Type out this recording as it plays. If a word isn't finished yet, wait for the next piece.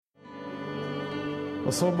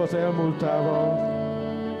A szombat elmúltával,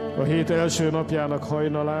 a hét első napjának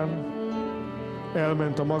hajnalán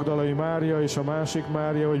elment a Magdalai Mária és a másik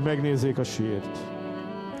Mária, hogy megnézzék a sírt.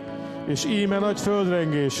 És íme nagy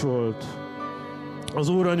földrengés volt. Az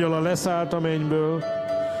úrangyala leszállt a mennyből,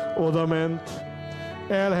 odament,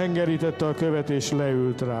 elhengerítette a követ és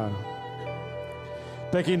leült rá.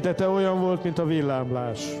 Tekintete olyan volt, mint a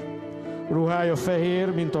villámlás. Ruhája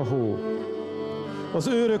fehér, mint a hó. Az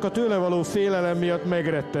őrök a tőle való félelem miatt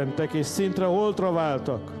megrettentek, és szintre holtra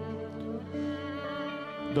váltak.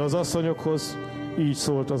 De az asszonyokhoz így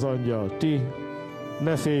szólt az angyal: ti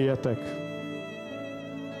ne féljetek.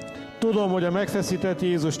 Tudom, hogy a megfeszített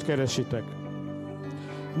Jézust keresitek.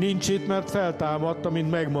 Nincs itt, mert feltámadt,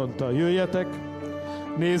 amint megmondta. Jöjjetek,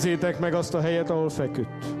 nézzétek meg azt a helyet, ahol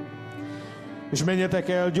feküdt. És menjetek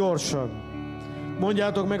el gyorsan.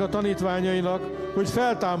 Mondjátok meg a tanítványainak, hogy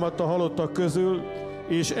feltámadt a halottak közül,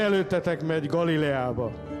 és előttetek megy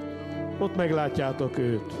Galileába. Ott meglátjátok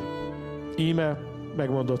őt. Íme,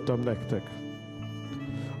 megmondottam nektek.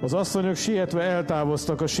 Az asszonyok sietve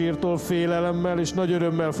eltávoztak a sírtól félelemmel, és nagy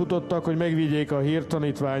örömmel futottak, hogy megvigyék a hírt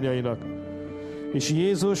tanítványainak. És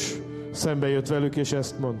Jézus szembe jött velük, és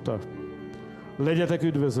ezt mondta: legyetek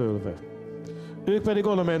üdvözölve. Ők pedig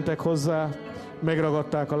oda mentek hozzá,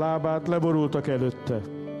 megragadták a lábát, leborultak előtte.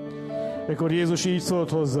 Ekkor Jézus így szólt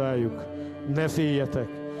hozzájuk: ne féljetek,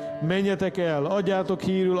 menjetek el, adjátok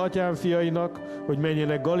hírül atyám fiainak, hogy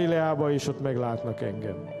menjenek Galileába, és ott meglátnak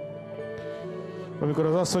engem. Amikor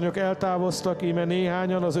az asszonyok eltávoztak, íme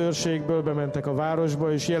néhányan az őrségből bementek a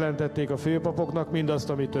városba, és jelentették a főpapoknak mindazt,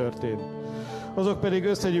 ami történt. Azok pedig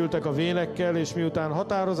összegyűltek a vénekkel, és miután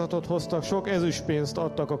határozatot hoztak, sok ezüstpénzt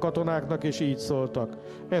adtak a katonáknak, és így szóltak: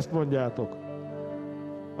 ezt mondjátok.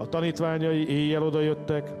 A tanítványai éjjel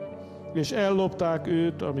odajöttek, és ellopták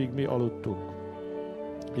őt, amíg mi aludtunk.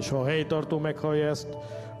 És ha a helytartó meghallja ezt,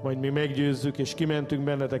 majd mi meggyőzzük, és kimentünk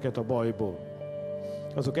benneteket a bajból.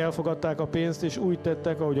 Azok elfogadták a pénzt, és úgy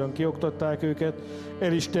tettek, ahogyan kioktatták őket.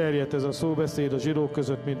 El is terjedt ez a szóbeszéd a zsidók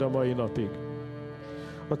között mind a mai napig.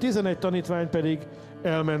 A 11 tanítvány pedig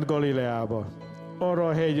elment Galileába, arra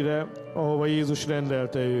a hegyre, ahova Jézus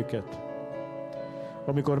rendelte őket.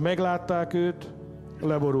 Amikor meglátták őt,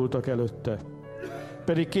 leborultak előtte,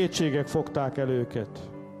 pedig kétségek fogták el őket.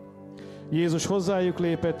 Jézus hozzájuk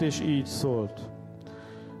lépett, és így szólt: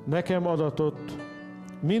 nekem adatott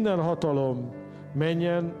minden hatalom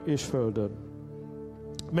mennyen és földön.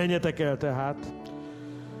 Menjetek el tehát,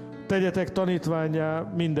 tegyetek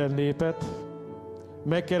tanítvánnyá minden népet,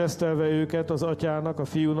 megkeresztelve őket az Atyának, a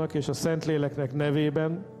Fiúnak és a Szentléleknek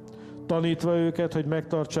nevében, tanítva őket, hogy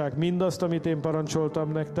megtartsák mindazt, amit én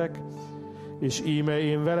parancsoltam nektek, és íme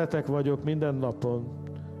én veletek vagyok minden napon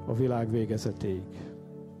a világ végezetéig.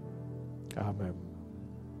 Ámen.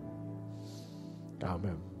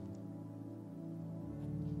 Ámen.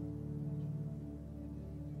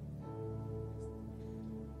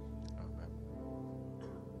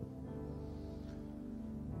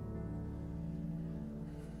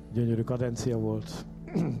 Gyönyörű kadencia volt.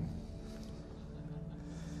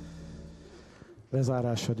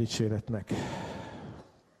 Lezárása dicséretnek.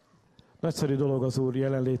 Nagyszerű dolog az Úr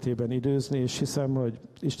jelenlétében időzni, és hiszem, hogy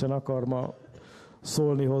Isten akar ma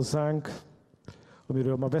szólni hozzánk.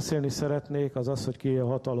 Amiről ma beszélni szeretnék, az az, hogy kié a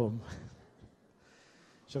hatalom.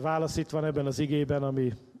 És a válasz itt van ebben az igében,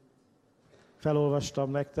 ami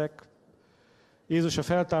felolvastam nektek. Jézus a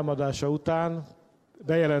feltámadása után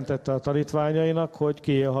bejelentette a tanítványainak, hogy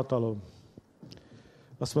kié a hatalom.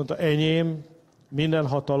 Azt mondta: enyém minden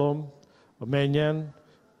hatalom a mennyen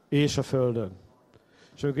és a földön.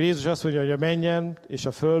 És amikor Jézus azt mondja, hogy a mennyen és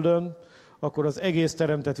a földön, akkor az egész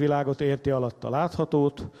teremtett világot érti alatta,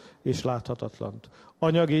 láthatót és láthatatlant,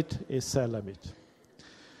 anyagit és szellemit.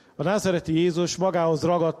 A názáreti Jézus magához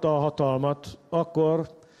ragadta a hatalmat akkor,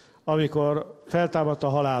 amikor feltámadt a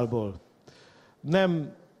halálból.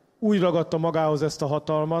 Nem úgy ragadta magához ezt a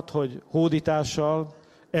hatalmat, hogy hódítással,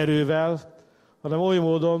 erővel, hanem oly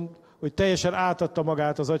módon, hogy teljesen átadta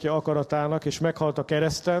magát az Atya akaratának, és meghalt a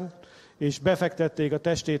kereszten, és befektették a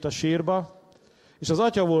testét a sírba, és az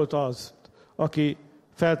Atya volt az, aki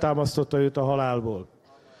feltámasztotta őt a halálból.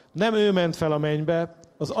 Nem ő ment fel a mennybe,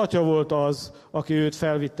 az Atya volt az, aki őt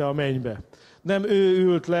felvitte a mennybe. Nem ő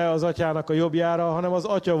ült le az Atyának a jobbjára, hanem az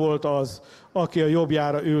Atya volt az, aki a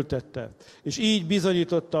jobbjára ültette. És így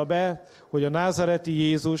bizonyította be, hogy a názáreti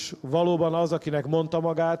Jézus valóban az, akinek mondta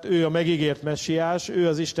magát, ő a megígért messiás, ő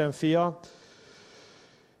az Isten fia,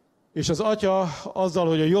 és az Atya azzal,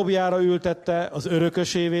 hogy a jobbjára ültette, az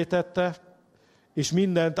örökösévé tette, és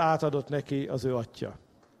mindent átadott neki az ő Atya.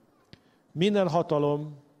 Minden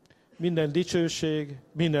hatalom, minden dicsőség,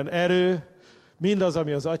 minden erő, mindaz,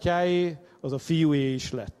 ami az atyáé, az a fiúé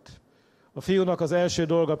is lett. A fiúnak az első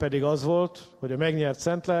dolga pedig az volt, hogy a megnyert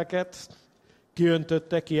szent lelket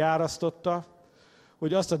kiöntötte, kiárasztotta,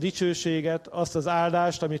 hogy azt a dicsőséget, azt az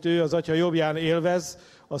áldást, amit ő az atya jobbján élvez,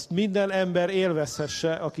 azt minden ember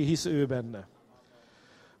élvezhesse, aki hisz ő benne.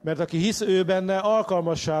 Mert aki hisz ő benne,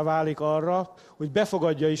 alkalmassá válik arra, hogy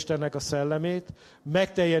befogadja Istennek a szellemét,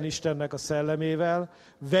 megteljen Istennek a szellemével,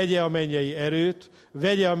 vegye a mennyei erőt,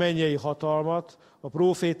 vegye a mennyei hatalmat, a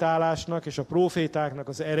profétálásnak és a profétáknak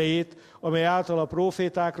az erejét, amely által a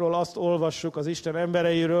profétákról azt olvassuk az Isten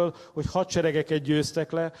embereiről, hogy hadseregeket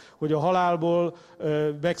győztek le, hogy a halálból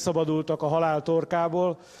megszabadultak a halál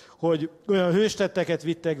torkából, hogy olyan hőstetteket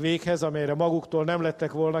vittek véghez, amelyre maguktól nem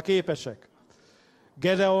lettek volna képesek.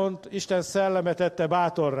 Gedeont Isten szelleme tette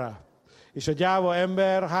bátorrá, és a gyáva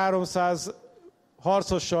ember 300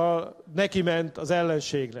 harcossal nekiment az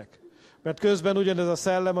ellenségnek. Mert közben ugyanez a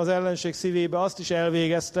szellem az ellenség szívébe azt is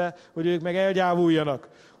elvégezte, hogy ők meg elgyávuljanak,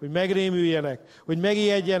 hogy megrémüljenek, hogy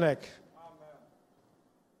megijedjenek.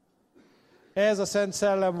 Ez a Szent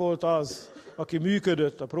Szellem volt az, aki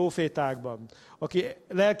működött a profétákban, aki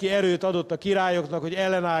lelki erőt adott a királyoknak, hogy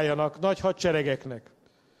ellenálljanak nagy hadseregeknek,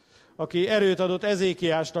 aki erőt adott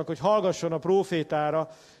Ezékiásnak, hogy hallgasson a profétára,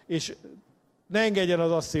 és ne engedjen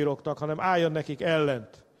az asszíroknak, hanem álljon nekik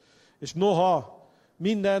ellent. És noha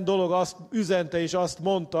minden dolog azt üzente és azt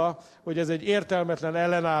mondta, hogy ez egy értelmetlen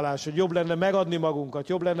ellenállás, hogy jobb lenne megadni magunkat,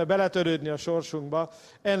 jobb lenne beletörődni a sorsunkba,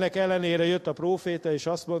 ennek ellenére jött a próféta, és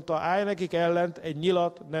azt mondta, állj nekik ellent, egy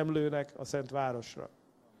nyilat nem lőnek a Szent Városra.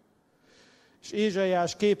 És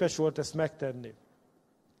Ézsaiás képes volt ezt megtenni.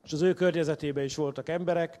 És az ő környezetében is voltak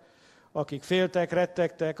emberek, akik féltek,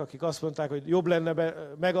 rettegtek, akik azt mondták, hogy jobb lenne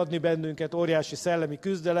megadni bennünket, óriási szellemi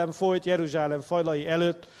küzdelem folyt Jeruzsálem falai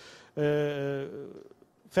előtt,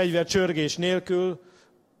 fegyvercsörgés nélkül,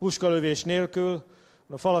 puskalövés nélkül.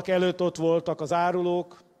 A falak előtt ott voltak az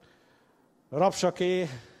árulók, Rabsaké,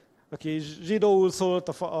 aki zsidóul szólt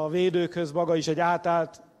a védőkhöz, maga is egy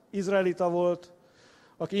átállt izraelita volt,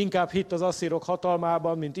 aki inkább hitt az asszírok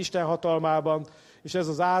hatalmában, mint Isten hatalmában, és ez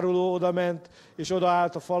az áruló odament, és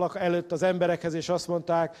odaállt a falak előtt az emberekhez, és azt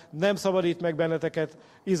mondták, nem szabadít meg benneteket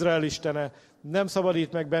Izrael istene, nem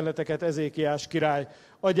szabadít meg benneteket Ezékiás király,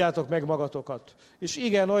 adjátok meg magatokat. És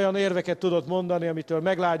igen, olyan érveket tudott mondani, amitől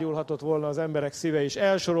meglágyulhatott volna az emberek szíve, és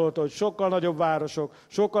elsorolta, hogy sokkal nagyobb városok,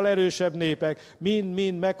 sokkal erősebb népek,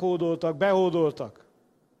 mind-mind meghódoltak, behódoltak.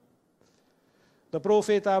 De a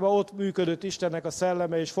prófétában ott működött Istennek a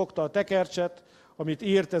szelleme, és fogta a tekercset, amit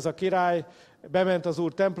írt ez a király, bement az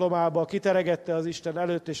Úr templomába, kiteregette az Isten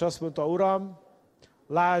előtt, és azt mondta, Uram,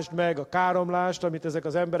 lásd meg a káromlást, amit ezek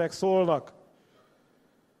az emberek szólnak,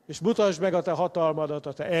 és mutasd meg a te hatalmadat,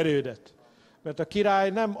 a te erődet. Mert a király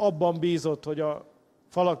nem abban bízott, hogy a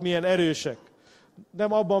falak milyen erősek,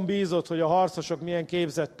 nem abban bízott, hogy a harcosok milyen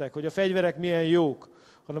képzettek, hogy a fegyverek milyen jók,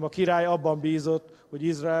 hanem a király abban bízott, hogy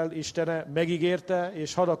Izrael istene megígérte,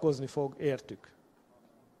 és hadakozni fog értük.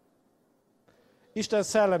 Isten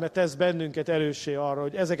szelleme tesz bennünket erőssé arra,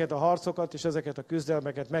 hogy ezeket a harcokat és ezeket a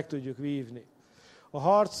küzdelmeket meg tudjuk vívni. A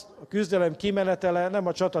harc, a küzdelem kimenetele nem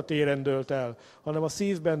a csatatéren dőlt el, hanem a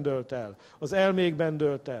szívben dőlt el, az elmékben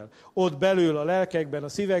dőlt el. Ott belül, a lelkekben, a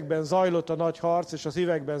szívekben zajlott a nagy harc, és a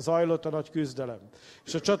szívekben zajlott a nagy küzdelem.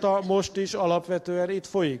 És a csata most is alapvetően itt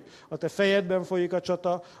folyik. A te fejedben folyik a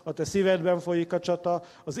csata, a te szívedben folyik a csata,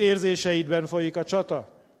 az érzéseidben folyik a csata.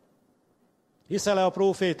 Hiszel-e a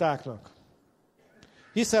prófétáknak?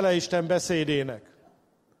 Hiszel-e Isten beszédének?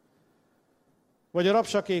 Vagy a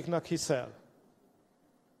rabsakéknak hiszel?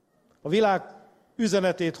 A világ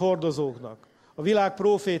üzenetét hordozóknak, a világ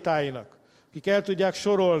prófétáinak, akik el tudják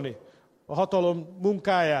sorolni a hatalom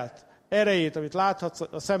munkáját, erejét, amit láthatsz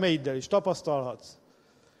a szemeiddel is, tapasztalhatsz.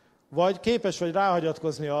 Vagy képes vagy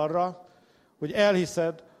ráhagyatkozni arra, hogy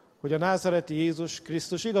elhiszed, hogy a názareti Jézus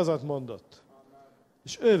Krisztus igazat mondott.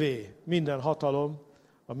 És övé minden hatalom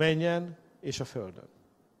a mennyen és a földön.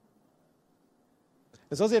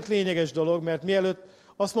 Ez azért lényeges dolog, mert mielőtt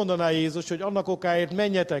azt mondaná Jézus, hogy annak okáért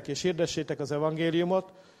menjetek és hirdessétek az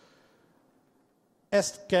evangéliumot,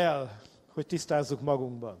 ezt kell, hogy tisztázzuk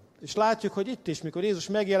magunkban. És látjuk, hogy itt is, mikor Jézus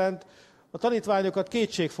megjelent, a tanítványokat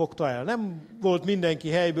kétség fogta el. Nem volt mindenki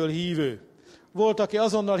helyből hívő. Volt, aki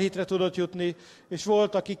azonnal hitre tudott jutni, és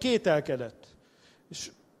volt, aki kételkedett.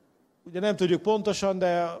 És ugye nem tudjuk pontosan,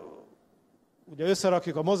 de ugye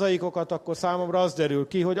összerakjuk a mozaikokat, akkor számomra az derül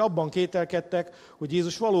ki, hogy abban kételkedtek, hogy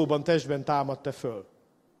Jézus valóban testben támadta föl.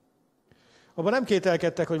 Abban nem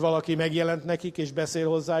kételkedtek, hogy valaki megjelent nekik és beszél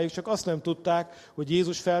hozzájuk, csak azt nem tudták, hogy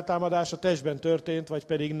Jézus feltámadása testben történt, vagy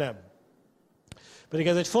pedig nem. Pedig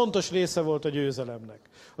ez egy fontos része volt a győzelemnek.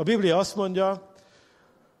 A Biblia azt mondja,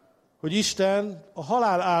 hogy Isten a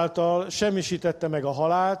halál által semmisítette meg a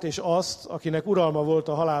halált, és azt, akinek uralma volt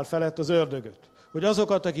a halál felett, az ördögöt. Hogy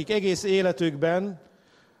azokat, akik egész életükben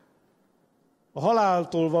a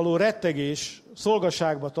haláltól való rettegés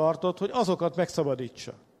szolgaságba tartott, hogy azokat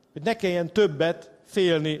megszabadítsa. Hogy ne kelljen többet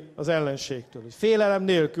félni az ellenségtől. Hogy félelem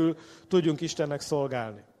nélkül tudjunk Istennek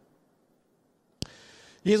szolgálni.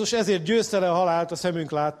 Jézus ezért győzte le a halált a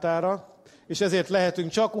szemünk láttára, és ezért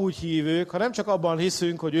lehetünk csak úgy hívők, ha nem csak abban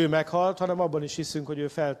hiszünk, hogy ő meghalt, hanem abban is hiszünk, hogy ő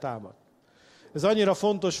feltámad. Ez annyira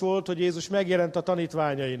fontos volt, hogy Jézus megjelent a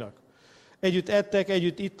tanítványainak. Együtt ettek,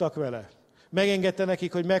 együtt ittak vele. Megengedte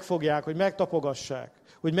nekik, hogy megfogják, hogy megtapogassák,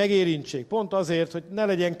 hogy megérintsék. Pont azért, hogy ne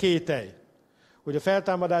legyen kételj, hogy a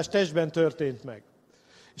feltámadás testben történt meg.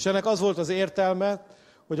 És ennek az volt az értelme,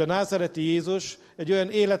 hogy a názáreti Jézus egy olyan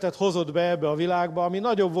életet hozott be ebbe a világba, ami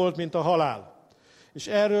nagyobb volt, mint a halál. És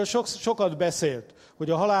erről sokat beszélt, hogy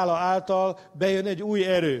a halála által bejön egy új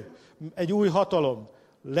erő, egy új hatalom.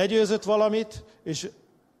 Legyőzött valamit, és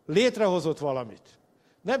létrehozott valamit.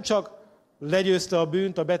 Nem csak legyőzte a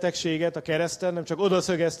bűnt, a betegséget a kereszten, nem csak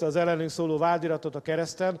odaszögezte az ellenünk szóló vádiratot a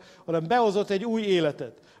kereszten, hanem behozott egy új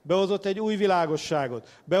életet, behozott egy új világosságot,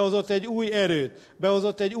 behozott egy új erőt,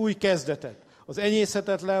 behozott egy új kezdetet. Az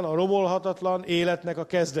enyészhetetlen, a romolhatatlan életnek a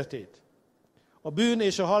kezdetét. A bűn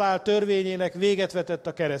és a halál törvényének véget vetett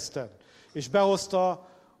a kereszten, és behozta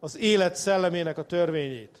az élet szellemének a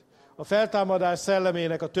törvényét, a feltámadás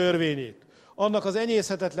szellemének a törvényét, annak az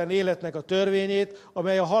enyészhetetlen életnek a törvényét,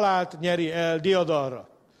 amely a halált nyeri el diadalra.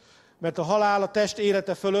 Mert a halál a test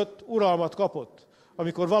élete fölött uralmat kapott.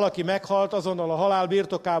 Amikor valaki meghalt, azonnal a halál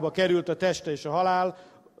birtokába került a teste, és a halál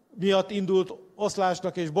miatt indult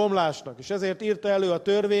oszlásnak és bomlásnak. És ezért írta elő a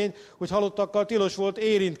törvény, hogy halottakkal tilos volt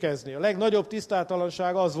érintkezni. A legnagyobb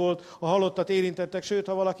tisztátalanság az volt, ha halottat érintettek, sőt,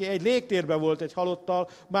 ha valaki egy légtérben volt egy halottal,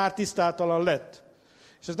 már tisztátalan lett.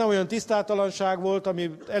 És ez nem olyan tisztátalanság volt,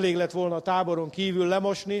 ami elég lett volna a táboron kívül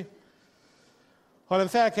lemosni, hanem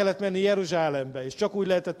fel kellett menni Jeruzsálembe, és csak úgy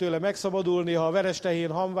lehetett tőle megszabadulni, ha a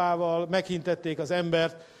verestehén hamvával meghintették az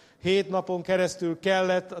embert. 7 napon keresztül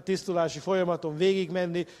kellett a tisztulási folyamaton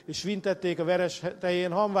végigmenni, és vintették a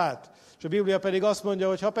verestehén hamvát. És a Biblia pedig azt mondja,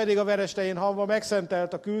 hogy ha pedig a verestehén hamva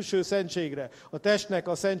megszentelt a külső szentségre, a testnek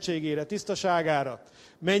a szentségére, tisztaságára,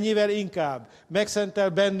 mennyivel inkább megszentel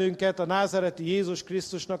bennünket a názáreti Jézus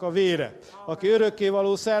Krisztusnak a vére, aki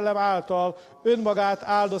örökkévaló szellem által önmagát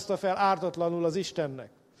áldozta fel ártatlanul az Istennek.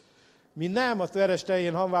 Mi nem a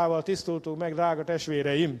verestehén hamvával tisztultunk meg, drága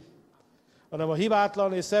testvéreim, hanem a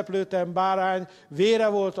hibátlan és szeplőtlen bárány vére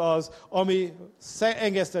volt az, ami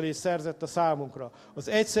engesztelést szerzett a számunkra. Az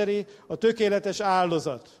egyszeri, a tökéletes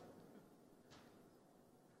áldozat.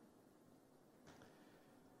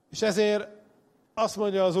 És ezért azt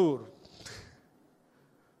mondja az Úr,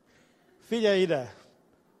 figyelj ide,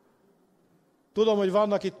 tudom, hogy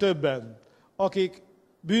vannak itt többen, akik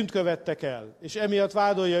bűnt követtek el, és emiatt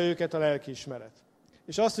vádolja őket a lelkiismeret.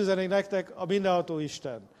 És azt üzenik nektek a mindenható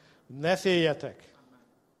Isten, ne féljetek.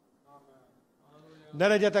 Ne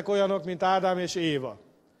legyetek olyanok, mint Ádám és Éva,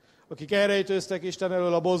 akik elrejtőztek Isten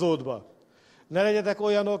elől a bozótba. Ne legyetek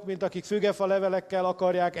olyanok, mint akik fügefa levelekkel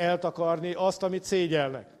akarják eltakarni azt, amit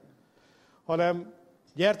szégyelnek. Hanem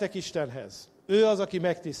gyertek Istenhez. Ő az, aki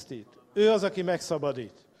megtisztít. Ő az, aki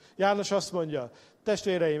megszabadít. János azt mondja,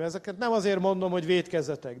 testvéreim, ezeket nem azért mondom, hogy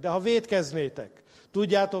vétkezzetek, de ha vétkeznétek,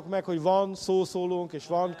 tudjátok meg, hogy van szószólónk, és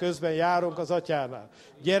van közben járunk az Atyánál.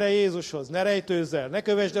 Gyere Jézushoz, ne rejtőzz el, ne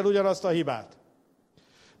kövesd el ugyanazt a hibát.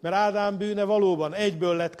 Mert Ádám bűne valóban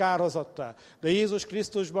egyből lett kárhozattá, de Jézus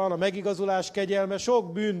Krisztusban a megigazulás kegyelme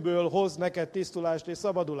sok bűnből hoz neked tisztulást és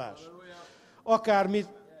szabadulást. Akármit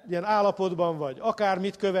ilyen állapotban vagy,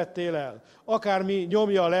 akármit követtél el, akármi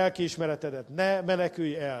nyomja a lelkiismeretedet, ne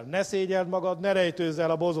menekülj el, ne szégyeld magad, ne rejtőzz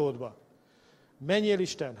el a bozótba. Menjél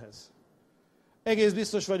Istenhez. Egész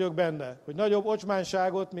biztos vagyok benne, hogy nagyobb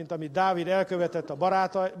ocsmánságot, mint amit Dávid elkövetett a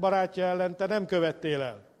barátja ellen, te nem követtél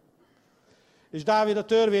el. És Dávid a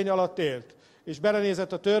törvény alatt élt, és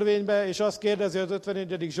belenézett a törvénybe, és azt kérdezi az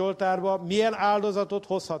 51. Zsoltárba, milyen áldozatot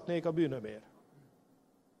hozhatnék a bűnömért.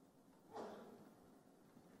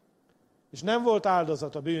 És nem volt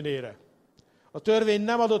áldozat a bűnére. A törvény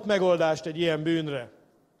nem adott megoldást egy ilyen bűnre.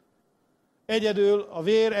 Egyedül a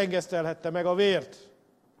vér engesztelhette meg a vért.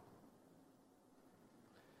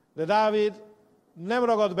 De Dávid nem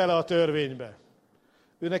ragadt bele a törvénybe.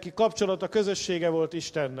 Ő neki kapcsolata, közössége volt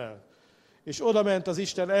Istennel. És oda ment az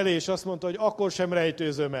Isten elé, és azt mondta, hogy akkor sem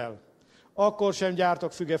rejtőzöm el. Akkor sem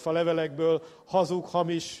gyártok fügefa levelekből hazug,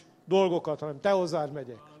 hamis dolgokat, hanem te hozzád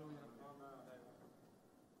megyek.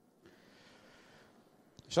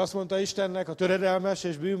 És azt mondta Istennek, a töredelmes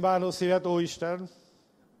és bűnbánó szívet, ó Isten,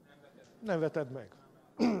 nem veted meg.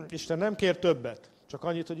 Isten nem kér többet, csak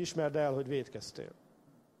annyit, hogy ismerd el, hogy vétkeztél.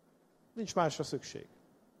 Nincs másra szükség.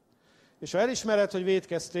 És ha elismered, hogy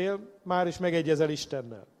vétkeztél, már is megegyezel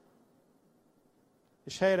Istennel.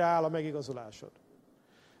 És helyreáll a megigazulásod.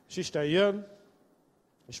 És Isten jön,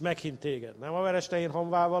 és meghint téged. Nem a veres tehén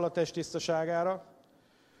hamvával a test tisztaságára,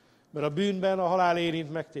 mert a bűnben a halál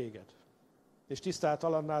érint meg téged. És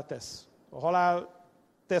tisztátalanná tesz. A halál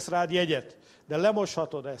tesz rád jegyet, de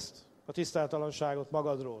lemoshatod ezt, a tisztátalanságot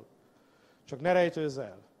magadról. Csak ne rejtőzz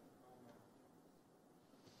el.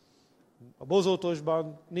 A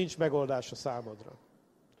bozótosban nincs megoldás a számodra.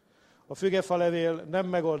 A fügefalevél nem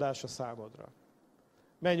megoldás a számodra.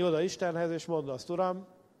 Menj oda Istenhez, és mondd azt, Uram,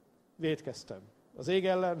 vétkeztem az ég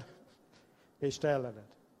ellen, és te ellened.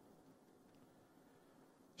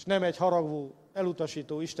 És nem egy haragvó,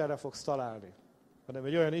 elutasító Istenre fogsz találni, hanem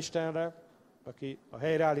egy olyan Istenre, aki a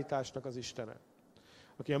helyreállításnak az Istene,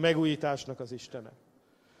 aki a megújításnak az Istene,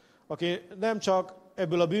 aki nem csak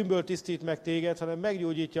ebből a bűnből tisztít meg téged, hanem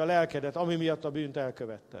meggyógyítja a lelkedet, ami miatt a bűnt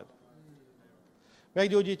elkövetted.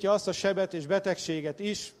 Meggyógyítja azt a sebet és betegséget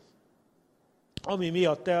is, ami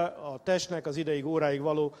miatt te a testnek az ideig, óráig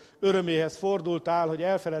való öröméhez fordultál, hogy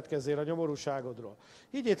elfeledkezzél a nyomorúságodról.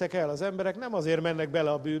 Higgyétek el, az emberek nem azért mennek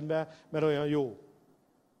bele a bűnbe, mert olyan jó.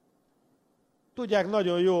 Tudják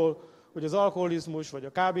nagyon jól, hogy az alkoholizmus vagy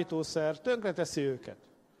a kábítószer tönkreteszi őket.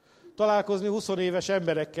 Találkozni 20 éves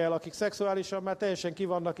emberekkel, akik szexuálisan már teljesen ki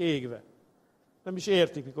vannak égve. Nem is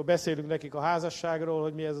értik, mikor beszélünk nekik a házasságról,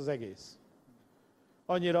 hogy mi ez az egész.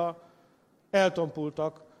 Annyira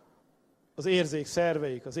eltompultak az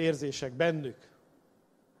érzékszerveik, az érzések bennük.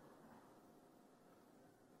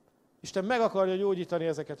 Isten meg akarja gyógyítani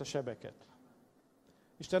ezeket a sebeket.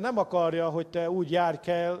 Isten nem akarja, hogy te úgy járj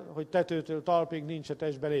kell, hogy tetőtől talpig nincs a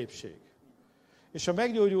testben épség. És ha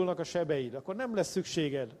meggyógyulnak a sebeid, akkor nem lesz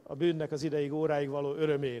szükséged a bűnnek az ideig, óráig való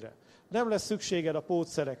örömére. Nem lesz szükséged a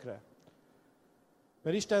pótszerekre.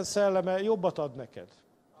 Mert Isten szelleme jobbat ad neked.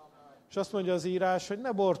 És azt mondja az írás, hogy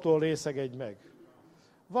ne bortól részegedj meg.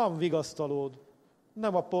 Van vigasztalód.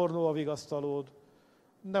 Nem a pornó a vigasztalód,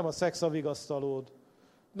 nem a szex a vigasztalód,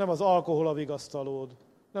 nem az alkohol a vigasztalód,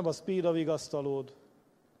 nem a speed a vigasztalód.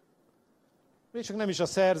 Még csak nem is a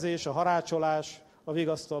szerzés, a harácsolás a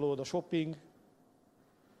vigasztalód, a shopping,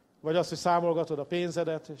 vagy az, hogy számolgatod a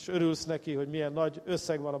pénzedet, és örülsz neki, hogy milyen nagy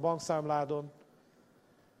összeg van a bankszámládon,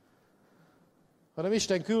 hanem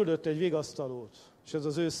Isten küldött egy vigasztalót, és ez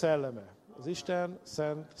az ő szelleme. Az Isten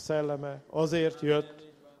szent szelleme azért jött,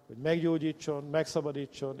 hogy meggyógyítson,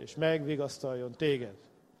 megszabadítson, és megvigasztaljon téged.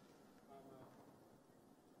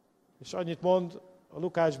 És annyit mond a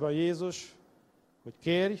Lukácsban Jézus, hogy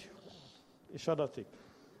kérj, és adatik.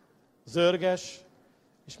 Zörges,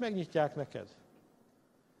 és megnyitják neked.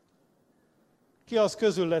 Ki az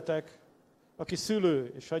közületek, aki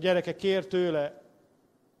szülő, és ha a gyereke kér tőle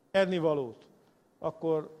ennivalót,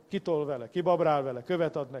 akkor kitol vele, kibabrál vele,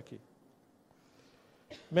 követ ad neki.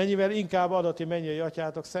 Mennyivel inkább adati mennyei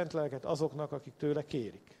atyátok szent lelket azoknak, akik tőle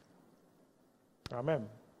kérik. Amen.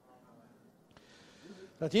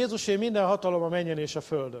 Tehát Jézusé minden hatalom a mennyen és a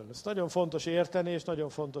földön. Ez nagyon fontos érteni, és nagyon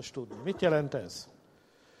fontos tudni. Mit jelent ez?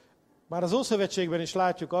 Már az Ószövetségben is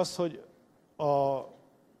látjuk azt, hogy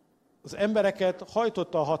az embereket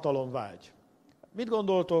hajtotta a hatalomvágy. Mit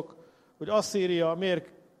gondoltok, hogy Asszíria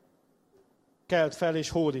miért kelt fel és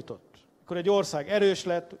hódított? Akkor egy ország erős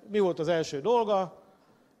lett, mi volt az első dolga?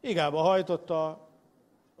 Igába hajtotta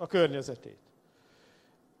a környezetét.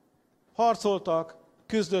 Harcoltak,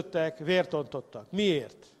 küzdöttek, vért öntottak.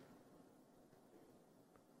 Miért?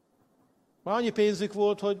 Már annyi pénzük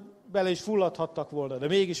volt, hogy bele is fulladhattak volna, de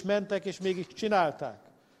mégis mentek, és mégis csinálták.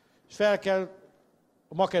 És felkelt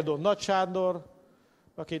a makedón Nagy Sándor,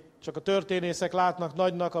 akit csak a történészek látnak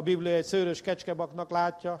nagynak, a Biblia egy szőrös kecskebaknak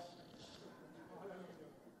látja.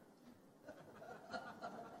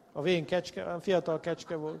 A vén kecske, fiatal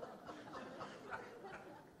kecske volt.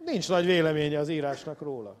 Nincs nagy véleménye az írásnak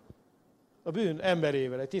róla. A bűn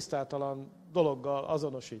emberével, egy tisztátalan dologgal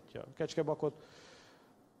azonosítja. A kecskebakot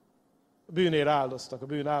bűnért áldoztak, a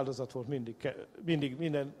bűn áldozat volt mindig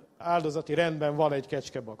minden áldozati rendben van egy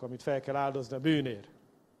kecskebak, amit fel kell áldozni a bűnért.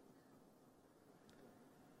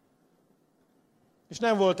 És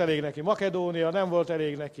nem volt elég neki Makedónia, nem volt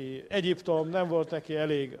elég neki Egyiptom, nem volt neki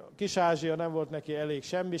elég Kis-Ázsia, nem volt neki elég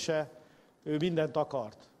semmi se. Ő mindent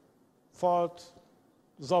akart. Falt,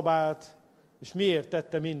 zabált, és miért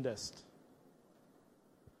tette mindezt?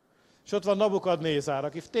 És ott van Nabukadnézár,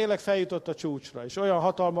 aki tényleg feljutott a csúcsra, és olyan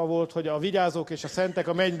hatalma volt, hogy a vigyázók és a szentek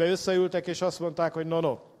a mennybe összeültek, és azt mondták, hogy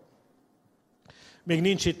no. Még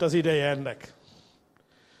nincs itt az ideje ennek.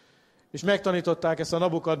 És megtanították ezt a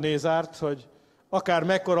Nabukadnézárt, hogy akár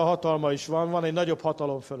mekkora hatalma is van egy nagyobb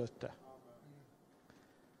hatalom fölötte.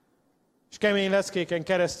 És kemény leckéken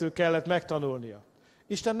keresztül kellett megtanulnia.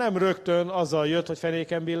 Isten nem rögtön azzal jött, hogy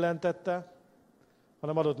fenéken billentette,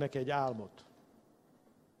 hanem adott neki egy álmot.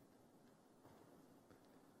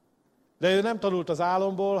 De ő nem tanult az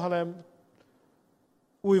álomból, hanem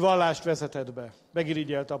új vallást vezetett be.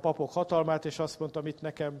 Megirigyelte a papok hatalmát, és azt mondta, mit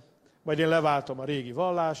nekem, majd én leváltom a régi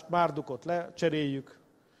vallást, Márdukot lecseréljük,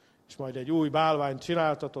 és majd egy új bálványt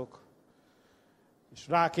csináltatok, és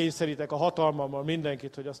rákényszerítek a hatalmammal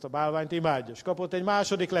mindenkit, hogy azt a bálványt imádja. És kapott egy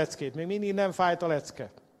második leckét, még mindig nem fájt a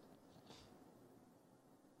lecke.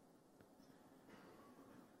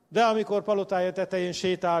 De amikor palotája tetején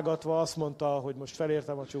sétálgatva azt mondta, hogy most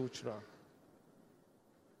felértem a csúcsra,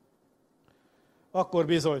 akkor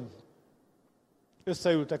bizony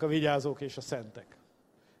összeültek a vigyázók és a szentek.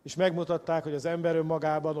 És megmutatták, hogy az ember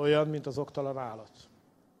önmagában olyan, mint az oktalan állat.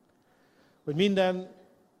 Hogy minden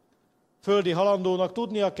földi halandónak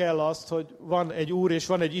tudnia kell azt, hogy van egy Úr és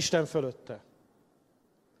van egy Isten fölötte.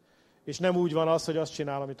 És nem úgy van az, hogy azt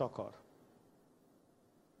csinál, amit akar.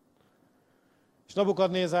 És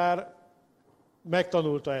Nabukadnézár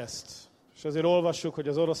megtanulta ezt. És azért olvassuk, hogy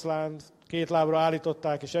az oroszlánt két lábra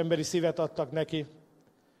állították, és emberi szívet adtak neki,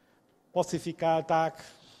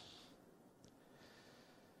 pacifikálták,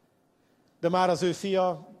 de már az ő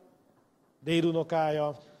fia,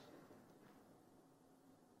 dédunokája,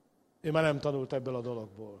 ő már nem tanult ebből a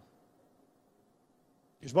dologból.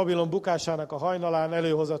 És Babilon bukásának a hajnalán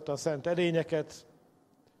előhozatta a szent edényeket,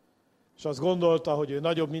 és azt gondolta, hogy ő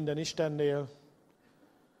nagyobb minden istennél,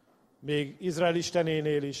 még Izrael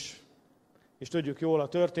istenénél is, és tudjuk jól a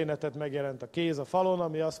történetet, megjelent a kéz a falon,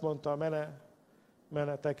 ami azt mondta,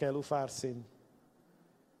 mene tekel ufárszín.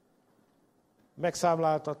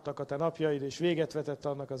 Megszámláltattak a te napjaid, és véget vetett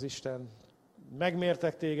annak az Isten.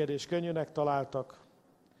 Megmértek téged, és könnyűnek találtak,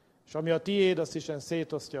 és ami a tiéd, azt Isten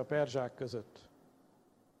szétosztja a perzsák között.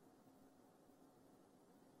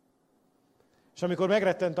 És amikor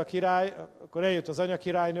megrettent a király, akkor eljött az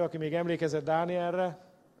anyakirálynő, aki még emlékezett Dánielre.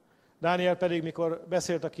 Dániel pedig, mikor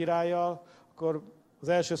beszélt a királlyal, akkor az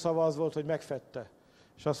első szava az volt, hogy megfedte.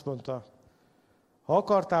 És azt mondta, ha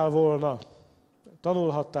akartál volna,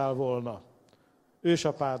 tanulhattál volna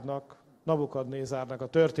ősapádnak, Nabukadnézárnak a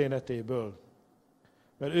történetéből.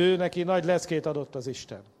 Mert ő neki nagy leckét adott az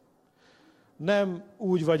Isten. Nem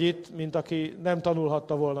úgy vagy itt, mint aki nem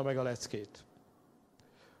tanulhatta volna meg a leckét.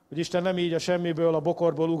 Hogy Isten nem így a semmiből, a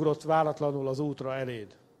bokorból ugrott váratlanul az útra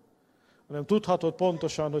eléd. Hanem tudhatod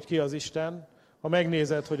pontosan, hogy ki az Isten, ha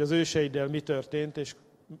megnézed, hogy az őseiddel mi történt, és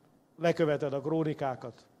leköveted a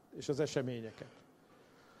krónikákat és az eseményeket.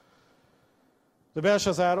 De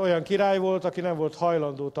Belsazár olyan király volt, aki nem volt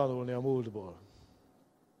hajlandó tanulni a múltból.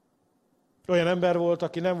 Olyan ember volt,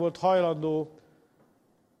 aki nem volt hajlandó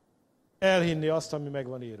elhinni azt, ami meg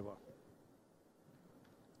van írva.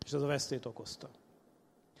 És ez a vesztét okozta.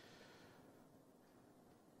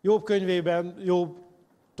 Jobb könyvében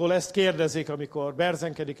Jobbtól ezt kérdezik, amikor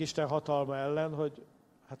berzenkedik Isten hatalma ellen, hogy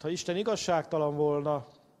hát ha Isten igazságtalan volna,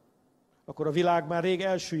 akkor a világ már rég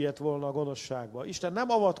elsüllyedt volna a gonoszságba. Isten nem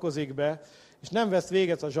avatkozik be, és nem vesz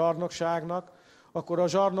véget a zsarnokságnak, akkor a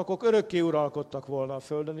zsarnokok örökké uralkodtak volna a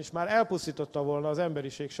földön, és már elpusztította volna az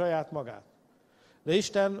emberiség saját magát. De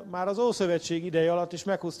Isten már az Ószövetség ideje alatt is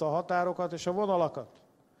meghúzta a határokat és a vonalakat.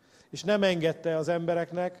 És nem engedte az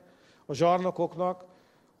embereknek, a zsarnokoknak,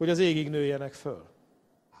 hogy az égig nőjenek föl.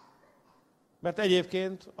 Mert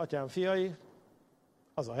egyébként, atyám fiai,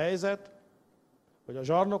 az a helyzet, hogy a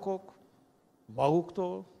zsarnokok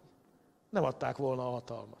maguktól nem adták volna a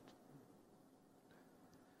hatalmat.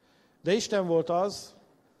 De Isten volt az,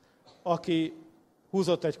 aki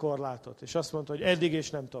húzott egy korlátot, és azt mondta, hogy eddig és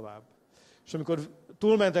nem tovább. És amikor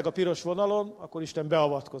túlmentek a piros vonalon, akkor Isten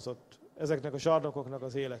beavatkozott ezeknek a zsarnokoknak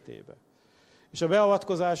az életébe. És a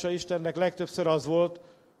beavatkozása Istennek legtöbbször az volt,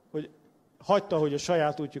 hogy hagyta, hogy a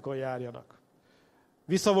saját útjukon járjanak.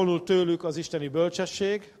 Visszavonult tőlük az isteni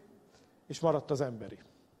bölcsesség, és maradt az emberi.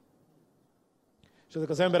 És ezek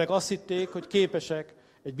az emberek azt hitték, hogy képesek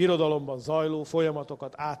egy birodalomban zajló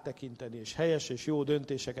folyamatokat áttekinteni, és helyes és jó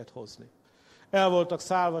döntéseket hozni. El voltak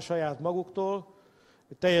szállva saját maguktól,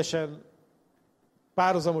 hogy teljesen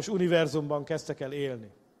párhuzamos univerzumban kezdtek el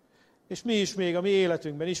élni. És mi is még a mi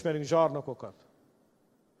életünkben ismerünk zsarnokokat.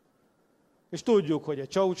 És tudjuk, hogy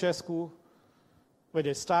egy Ceausescu, vagy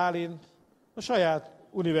egy Sztálin a saját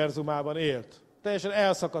univerzumában élt. Teljesen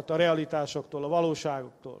elszakadt a realitásoktól, a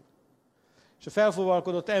valóságoktól. És a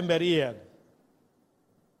felfúvalkodott ember ilyen.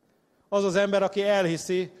 Az az ember, aki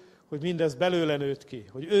elhiszi, hogy mindez belőle nőtt ki,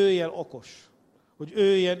 hogy ő ilyen okos, hogy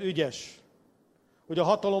ő ilyen ügyes, hogy a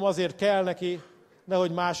hatalom azért kell neki,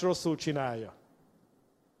 nehogy más rosszul csinálja.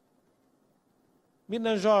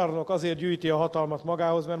 Minden zsarnok azért gyűjti a hatalmat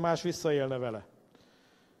magához, mert más visszaélne vele.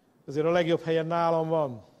 Ezért a legjobb helyen nálam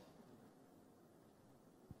van.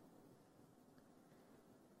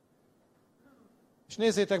 És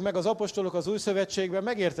nézzétek meg, az apostolok az új szövetségben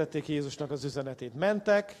megértették Jézusnak az üzenetét.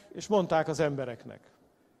 Mentek, és mondták az embereknek.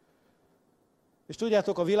 És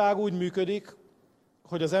tudjátok, a világ úgy működik,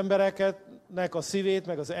 hogy az embereknek a szívét,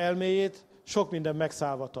 meg az elméjét sok minden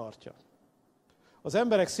megszállva tartja. Az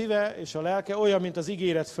emberek szíve és a lelke olyan, mint az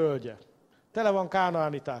ígéret földje. Tele van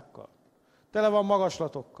kánaánitákkal, tele van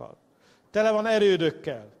magaslatokkal, tele van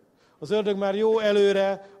erődökkel. Az ördög már jó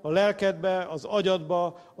előre a lelkedbe, az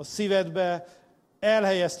agyadba, a szívedbe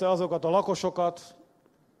elhelyezte azokat a lakosokat,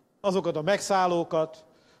 azokat a megszállókat,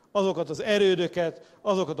 azokat az erődöket,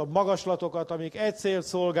 azokat a magaslatokat, amik egy célt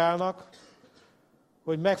szolgálnak,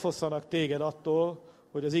 hogy megfosszanak téged attól,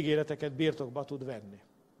 hogy az ígéreteket birtokba tud venni.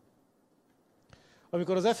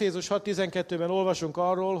 Amikor az Efézus 6.12-ben olvasunk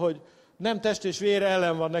arról, hogy nem test és vér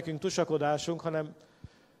ellen van nekünk tusakodásunk, hanem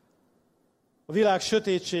a világ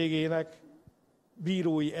sötétségének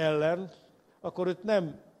bírói ellen, akkor itt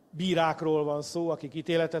nem bírákról van szó, akik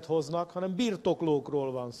ítéletet hoznak, hanem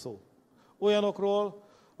birtoklókról van szó. Olyanokról,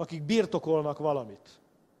 akik birtokolnak valamit.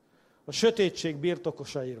 A sötétség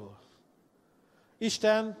birtokosairól.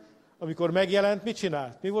 Isten, amikor megjelent, mit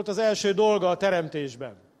csinált? Mi volt az első dolga a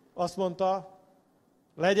teremtésben? Azt mondta,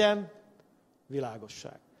 legyen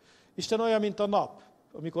világosság. Isten olyan, mint a nap.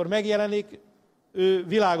 Amikor megjelenik, ő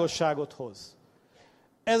világosságot hoz.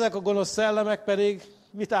 Ezek a gonosz szellemek pedig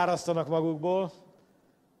mit árasztanak magukból?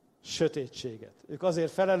 Sötétséget. Ők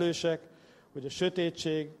azért felelősek, hogy a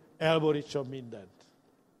sötétség elborítson mindent.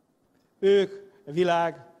 Ők a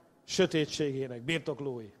világ sötétségének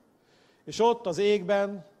birtoklói. És ott az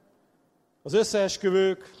égben az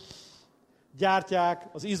összeesküvők gyártják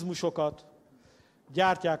az izmusokat,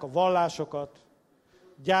 gyártják a vallásokat,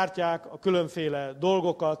 gyártják a különféle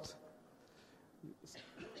dolgokat,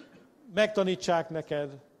 megtanítsák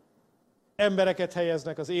neked, embereket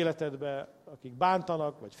helyeznek az életedbe, akik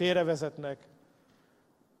bántanak, vagy félrevezetnek.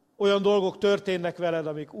 Olyan dolgok történnek veled,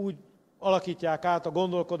 amik úgy alakítják át a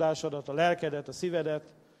gondolkodásodat, a lelkedet, a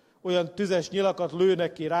szívedet, olyan tüzes nyilakat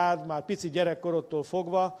lőnek ki rád, már pici gyerekkorodtól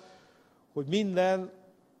fogva, hogy minden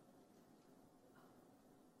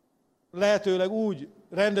lehetőleg úgy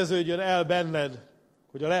rendeződjön el benned,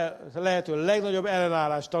 hogy a lehető legnagyobb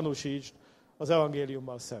ellenállást tanúsítsd az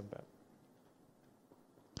evangéliummal szemben.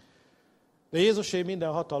 De Jézusé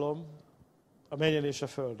minden hatalom a mennyen és a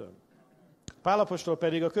földön. Pál apostol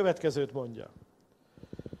pedig a következőt mondja.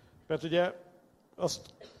 Mert ugye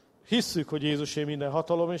azt hisszük, hogy Jézusé minden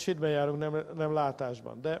hatalom, és hitben járunk, nem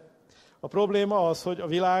látásban. De a probléma az, hogy a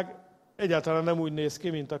világ egyáltalán nem úgy néz ki,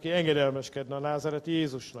 mint aki engedelmeskedne a názáreti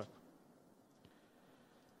Jézusnak.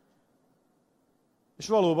 És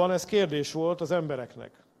valóban ez kérdés volt az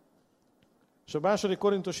embereknek. És a 2.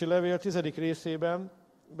 Korintusi levél 10. részében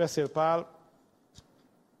beszél Pál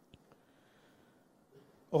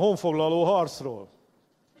a honfoglaló harcról.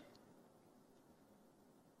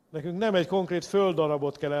 Nekünk nem egy konkrét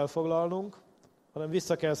földdarabot kell elfoglalnunk, hanem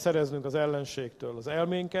vissza kell szereznünk az ellenségtől az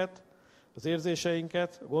elménket, az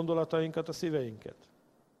érzéseinket, a gondolatainkat, a szíveinket.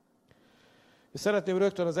 És szeretném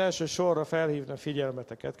rögtön az első sorra felhívni a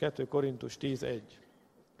figyelmeteket, 2 Korintus 10.1.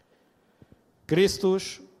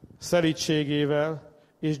 Krisztus szelídségével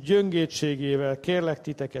és gyöngétségével kérlek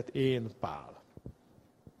titeket én, Pál.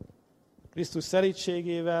 Krisztus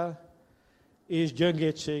szelídségével és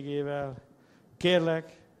gyöngétségével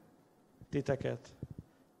kérlek titeket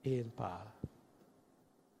én, Pál.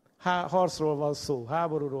 Harcról van szó,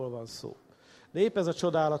 háborúról van szó. De épp ez a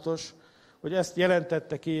csodálatos, hogy ezt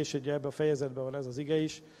jelentette ki, és ugye ebben a fejezetben van ez az ige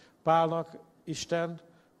is, Pálnak Isten,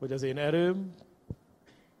 hogy az én erőm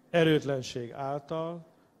erőtlenség által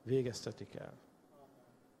végeztetik el.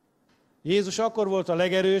 Jézus akkor volt a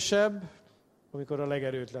legerősebb, amikor a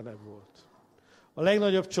legerőtlenebb volt. A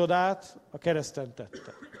legnagyobb csodát a kereszten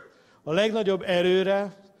tette. A legnagyobb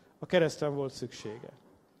erőre a kereszten volt szüksége.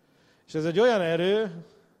 És ez egy olyan erő,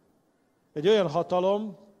 egy olyan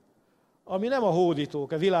hatalom, ami nem a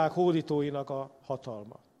hódítók, a világ hódítóinak a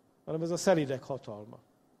hatalma, hanem ez a szelídek hatalma.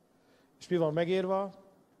 És mi van megírva?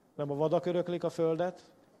 Nem a vadak öröklik a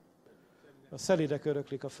földet, a szelídek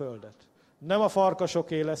öröklik a földet. Nem a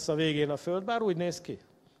farkasoké lesz a végén a föld, bár úgy néz ki,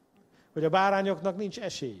 hogy a bárányoknak nincs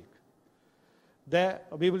esélyük. De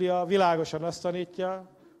a Biblia világosan azt tanítja,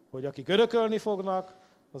 hogy akik örökölni fognak,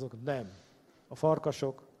 azok nem a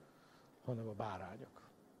farkasok, hanem a bárányok.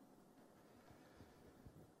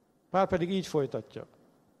 Pál pedig így folytatja.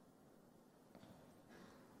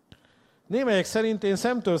 Némelyek szerint én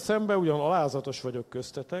szemtől szembe ugyan alázatos vagyok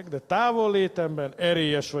köztetek, de távol létemben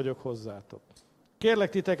erélyes vagyok hozzátok. Kérlek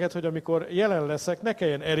titeket, hogy amikor jelen leszek, ne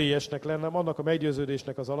kelljen erélyesnek lennem annak a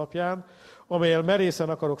meggyőződésnek az alapján, amellyel merészen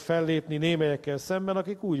akarok fellépni némelyekkel szemben,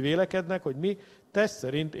 akik úgy vélekednek, hogy mi test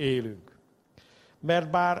szerint élünk. Mert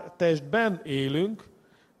bár testben élünk,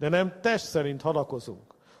 de nem test szerint hadakozunk.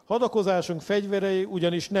 Hadakozásunk fegyverei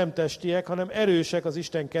ugyanis nem testiek, hanem erősek az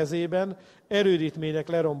Isten kezében, erődítmények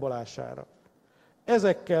lerombolására.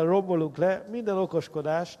 Ezekkel rombolunk le minden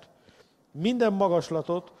okoskodást, minden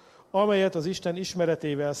magaslatot, amelyet az Isten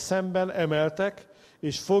ismeretével szemben emeltek,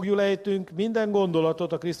 és fogjulejtünk minden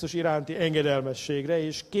gondolatot a Krisztus iránti engedelmességre,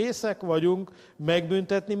 és készek vagyunk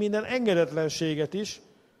megbüntetni minden engedetlenséget is,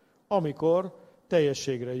 amikor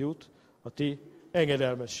teljességre jut a ti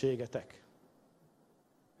engedelmességetek.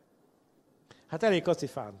 Hát elég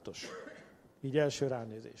kacifántos, így első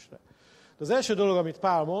ránézésre. De az első dolog, amit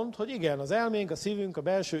Pál mond, hogy igen, az elménk, a szívünk, a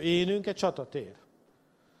belső énünk egy csatatér.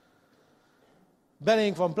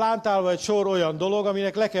 Belénk van plántálva egy sor olyan dolog,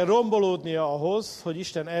 aminek le kell rombolódnia ahhoz, hogy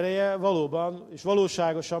Isten ereje valóban és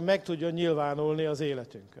valóságosan meg tudjon nyilvánulni az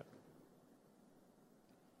életünkön.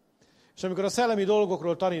 És amikor a szellemi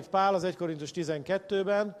dolgokról tanít Pál az 1 Korintus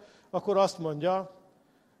 12-ben, akkor azt mondja,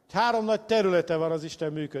 hogy 3 nagy területe van az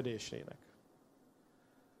Isten működésének.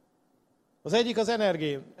 Az egyik az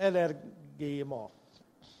energiéma.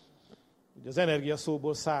 Ugye az energia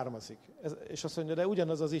szóból származik. És azt mondja, de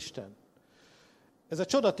ugyanaz az Isten. Ez a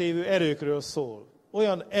csodatévő erőkről szól.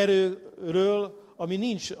 Olyan erőről, ami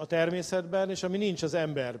nincs a természetben, és ami nincs az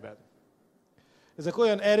emberben. Ezek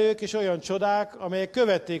olyan erők és olyan csodák, amelyek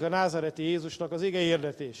követték a názareti Jézusnak az ige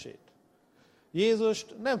hirdetését.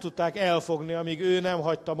 Jézust nem tudták elfogni, amíg ő nem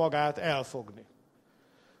hagyta magát elfogni.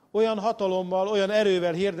 Olyan hatalommal, olyan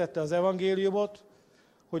erővel hirdette az evangéliumot,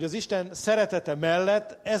 hogy az Isten szeretete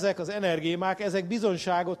mellett ezek az energiémák, ezek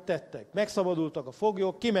bizonyságot tettek. Megszabadultak a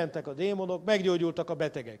foglyok, kimentek a démonok, meggyógyultak a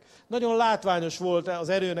betegek. Nagyon látványos volt az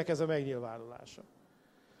erőnek ez a megnyilvánulása.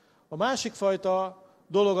 A másik fajta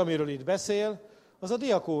dolog, amiről itt beszél, az a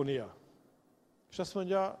diakónia. És azt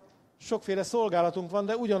mondja, sokféle szolgálatunk van,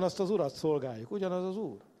 de ugyanazt az Urat szolgáljuk, ugyanaz az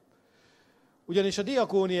Úr. Ugyanis a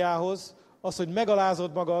diakóniához az, hogy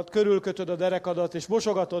megalázod magad, körülkötöd a derekadat, és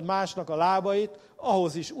mosogatod másnak a lábait,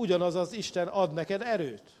 ahhoz is ugyanaz az Isten ad neked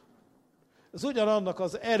erőt. Ez ugyanannak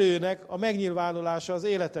az erőnek a megnyilvánulása az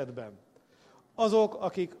életedben. Azok,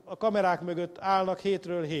 akik a kamerák mögött állnak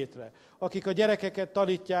hétről hétre, akik a gyerekeket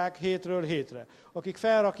tanítják hétről hétre, akik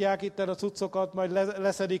felrakják itten a cuccokat, majd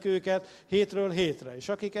leszedik őket hétről hétre, és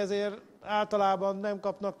akik ezért általában nem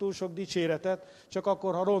kapnak túl sok dicséretet, csak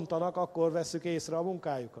akkor, ha rontanak, akkor vesszük észre a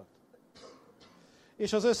munkájukat.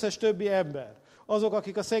 És az összes többi ember, azok,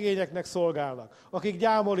 akik a szegényeknek szolgálnak, akik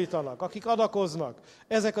gyámolítanak, akik adakoznak,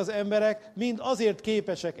 ezek az emberek mind azért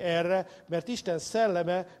képesek erre, mert Isten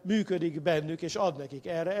szelleme működik bennük, és ad nekik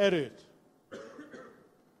erre erőt.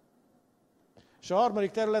 És a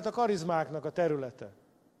harmadik terület a karizmáknak a területe.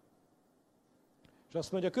 És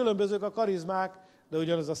azt mondja, különbözők a karizmák, de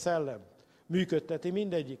ugyanaz a szellem működteti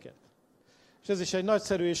mindegyiket. És ez is egy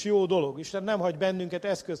nagyszerű és jó dolog. Isten nem hagy bennünket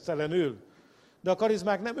eszköztelenül. De a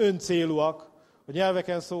karizmák nem öncélúak, a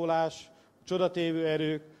nyelveken szólás, a csodatévő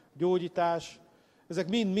erők, gyógyítás, ezek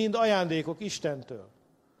mind ajándékok Istentől.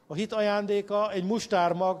 A hit ajándéka egy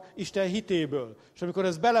mustármag Isten hitéből. És amikor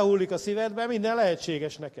ez belehullik a szívedbe, minden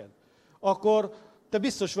lehetséges neked. Akkor te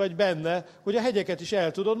biztos vagy benne, hogy a hegyeket is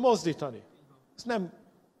el tudod mozdítani. Ezt nem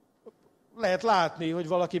lehet látni, hogy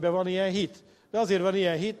valakiben van ilyen hit. De azért van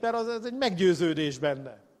ilyen hit, mert az egy meggyőződés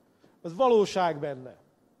benne. Az valóság benne.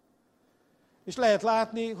 És lehet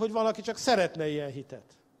látni, hogy valaki csak szeretne ilyen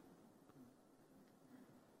hitet.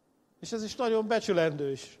 És ez is nagyon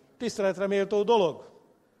becsülendő és tiszteletre méltó dolog.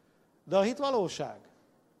 De a hit valóság.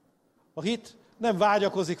 A hit nem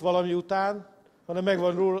vágyakozik valami után, hanem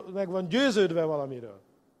meg van győződve valamiről.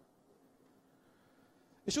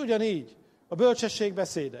 És ugyanígy a bölcsesség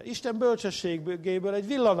beszéde. Isten bölcsességéből egy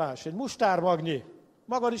villanás, egy mustármagnyi.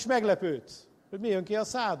 Magad is meglepődsz, hogy mi jön ki a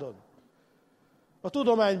szádon. A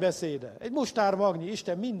tudomány beszéde, egy mustármagnyi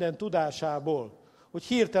Isten minden tudásából, hogy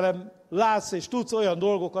hirtelen látsz és tudsz olyan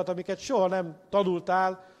dolgokat, amiket soha nem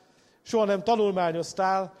tanultál, soha nem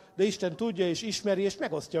tanulmányoztál, de Isten tudja és ismeri, és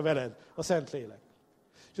megosztja veled a Szentlélek.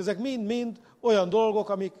 És ezek mind-mind olyan dolgok,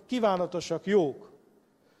 amik kívánatosak, jók.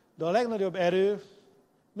 De a legnagyobb erő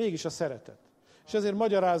mégis a szeretet. És ezért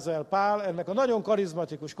magyarázza el Pál ennek a nagyon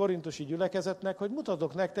karizmatikus korintusi gyülekezetnek, hogy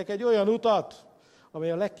mutatok nektek egy olyan utat,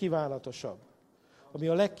 amely a legkívánatosabb, ami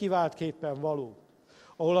a legkiváltképpen való,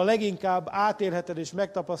 ahol a leginkább átélheted és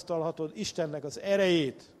megtapasztalhatod Istennek az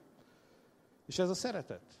erejét. És ez a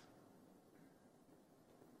szeretet.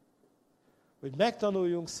 Hogy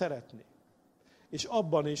megtanuljunk szeretni. És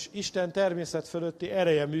abban is Isten természet fölötti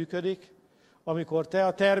ereje működik, amikor te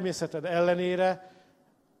a természeted ellenére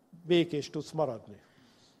békés tudsz maradni.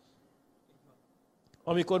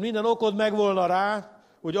 Amikor minden okod megvolna rá,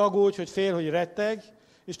 hogy aggódj, hogy félj, hogy retteg,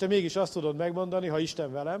 és te mégis azt tudod megmondani, ha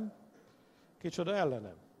Isten velem, kicsoda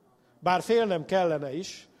ellenem. Bár félnem kellene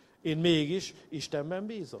is, én mégis Istenben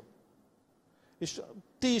bízom. És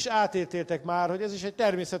ti is átéltétek már, hogy ez is egy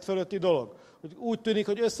természet fölötti dolog. Hogy úgy tűnik,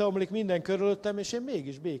 hogy összeomlik minden körülöttem, és én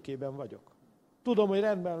mégis békében vagyok. Tudom, hogy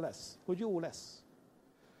rendben lesz, hogy jó lesz.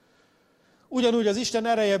 Ugyanúgy az Isten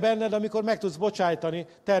ereje benned, amikor meg tudsz bocsájtani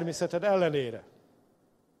természeted ellenére.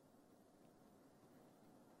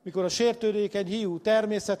 Mikor a sértődékeny hiú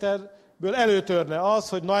természetedből előtörne az,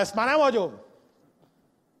 hogy na ezt már nem hagyom.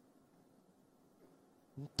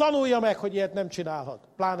 Tanulja meg, hogy ilyet nem csinálhat,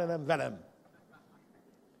 pláne nem velem.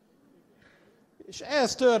 És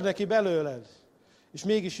ez tör neki belőled. És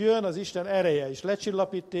mégis jön az Isten ereje, és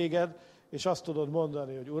lecsillapít téged, és azt tudod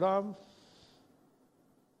mondani, hogy Uram,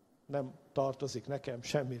 nem tartozik nekem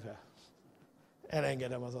semmivel.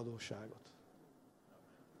 Elengedem az adósságot.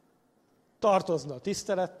 Tartozna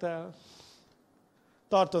tisztelettel,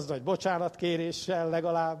 tartozna egy bocsánatkéréssel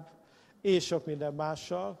legalább, és sok minden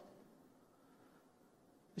mással.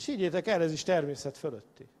 És higgyétek el, ez is természet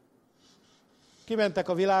fölötti. Kimentek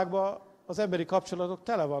a világba, az emberi kapcsolatok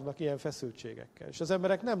tele vannak ilyen feszültségekkel, és az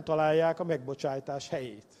emberek nem találják a megbocsájtás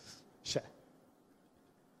helyét se.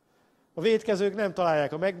 A vétkezők nem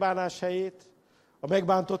találják a megbánás helyét, a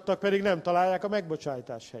megbántottak pedig nem találják a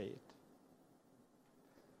megbocsájtás helyét.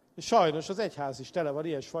 És sajnos az egyház is tele van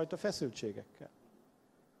ilyesfajta feszültségekkel.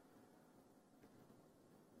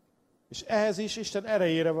 És ehhez is Isten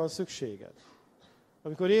erejére van szükséged.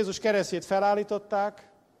 Amikor Jézus keresztjét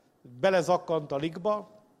felállították, belezakkant a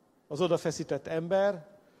likba, az odafeszített ember,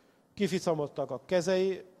 kificamodtak a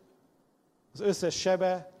kezei, az összes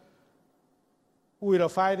sebe újra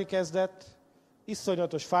fájni kezdett,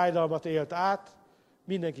 iszonyatos fájdalmat élt át,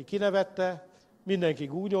 mindenki kinevette, mindenki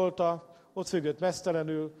gúnyolta, ott függött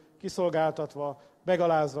meztelenül, kiszolgáltatva,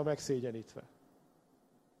 megalázva, megszégyenítve.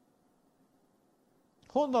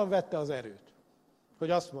 Honnan vette az erőt? Hogy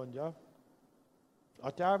azt mondja,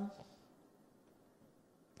 Atyám,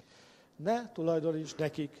 ne tulajdoníts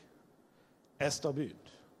nekik ezt a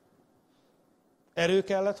bűnt. Erő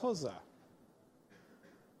kellett hozzá?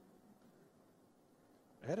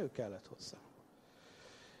 Erő kellett hozzá.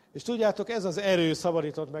 És tudjátok, ez az erő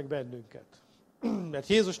szabadított meg bennünket. Mert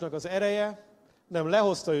Jézusnak az ereje nem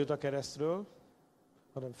lehozta őt a keresztről,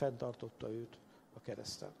 hanem fenntartotta őt a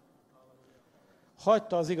kereszten.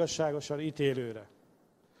 Hagyta az igazságosan ítélőre.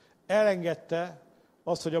 Elengedte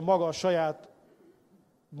azt, hogy a saját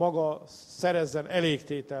maga szerezzen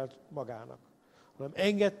elégtételt magának. Hanem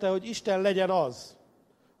engedte, hogy Isten legyen az,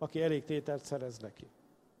 aki elégtételt szerez neki.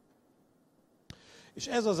 És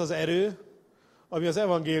ez az az erő, ami az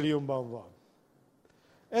evangéliumban van.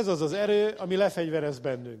 Ez az az erő, ami lefegyverez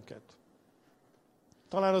bennünket.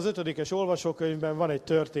 Talán az 5. olvasókönyvben van egy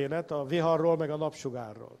történet a viharról meg a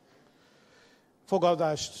napsugárról.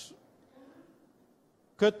 Fogadást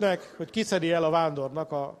kötnek, hogy kiszedi el a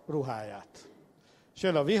vándornak a ruháját. És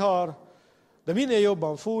jön a vihar, de minél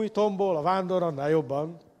jobban fúj, tombol, a vándor annál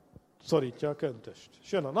jobban szorítja a köntöst.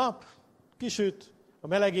 És jön a nap, kisüt a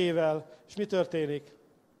melegével, és mi történik?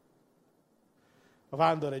 A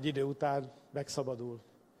vándor egy idő után megszabadul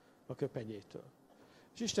a köpenyétől.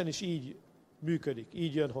 És Isten is így működik,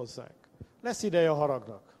 így jön hozzánk. Lesz ideje a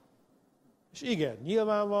haragnak. És igen,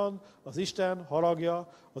 nyilván van az Isten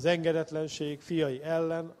haragja az engedetlenség fiai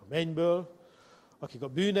ellen a mennyből, akik a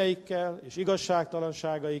bűneikkel és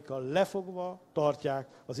igazságtalanságaikkal lefogva tartják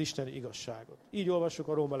az isteni igazságot. Így olvassuk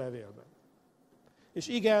a Róma levélben. És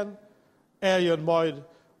igen, eljön majd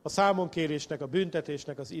a számonkérésnek, a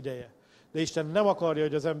büntetésnek az ideje. De Isten nem akarja,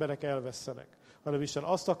 hogy az emberek elvesszenek, hanem Isten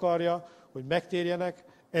azt akarja, hogy megtérjenek,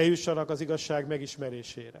 eljussanak az igazság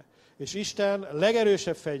megismerésére. És Isten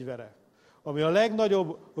legerősebb fegyvere, ami a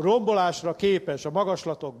legnagyobb rombolásra képes a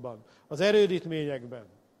magaslatokban, az erődítményekben,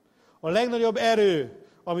 a legnagyobb erő,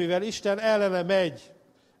 amivel Isten ellene megy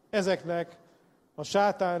ezeknek a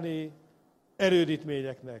sátáni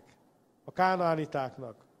erődítményeknek, a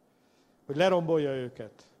kánaánitáknak, hogy lerombolja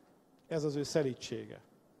őket. Ez az ő szelídsége,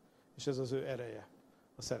 és ez az ő ereje,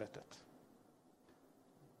 a szeretet.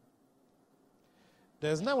 De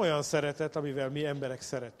ez nem olyan szeretet, amivel mi emberek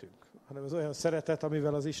szeretünk, hanem ez olyan szeretet,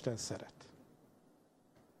 amivel az Isten szeret.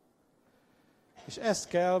 És ezt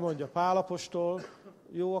kell, mondja Pál apostol,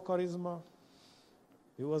 jó a karizma,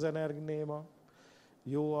 jó az energnéma,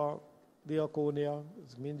 jó a diakónia,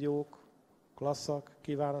 ez mind jók, klasszak,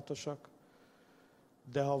 kívánatosak.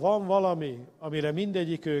 De ha van valami, amire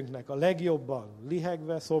mindegyikünknek a legjobban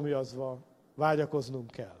lihegve, szomjazva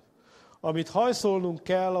vágyakoznunk kell, amit hajszolnunk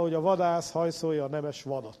kell, ahogy a vadász hajszolja a nemes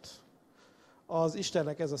vadat, az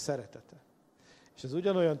Istennek ez a szeretete. És ez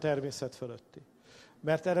ugyanolyan természet fölötti.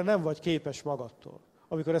 Mert erre nem vagy képes magadtól.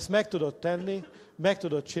 Amikor ezt meg tudod tenni, meg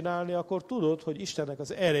tudod csinálni, akkor tudod, hogy Istennek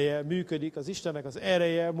az ereje működik, az Istennek az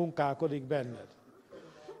ereje munkálkodik benned.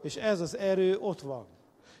 És ez az erő ott van.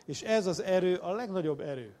 És ez az erő a legnagyobb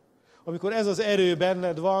erő. Amikor ez az erő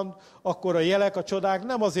benned van, akkor a jelek, a csodák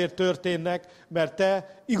nem azért történnek, mert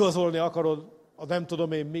te igazolni akarod a nem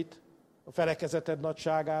tudom én mit, a felekezeted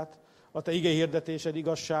nagyságát, a te igehirdetésed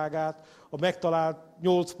igazságát, a megtalált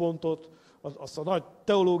 8 pontot, azt a nagy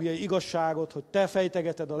teológiai igazságot, hogy te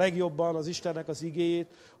fejtegeted a legjobban az Istennek az igéjét,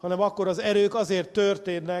 hanem akkor az erők azért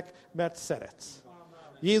történnek, mert szeretsz.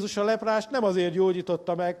 Jézus a leprást nem azért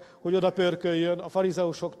gyógyította meg, hogy oda pörköljön a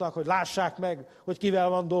farizeusoknak, hogy lássák meg, hogy kivel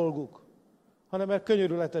van dolguk, hanem mert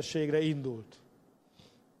könyörületességre indult.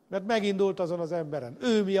 Mert megindult azon az emberen.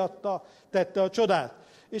 Ő miatta tette a csodát.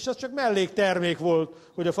 És az csak melléktermék volt,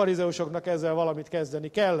 hogy a farizeusoknak ezzel valamit kezdeni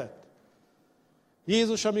kellett.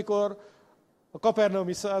 Jézus, amikor a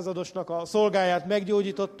kapernaumi századosnak a szolgáját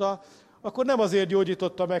meggyógyította, akkor nem azért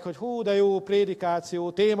gyógyította meg, hogy hú, de jó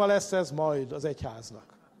prédikáció, téma lesz ez majd az egyháznak.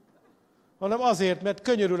 Hanem azért, mert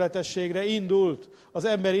könyörületességre indult az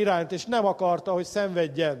ember iránt, és nem akarta, hogy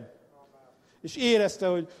szenvedjen. És érezte,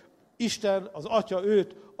 hogy Isten, az Atya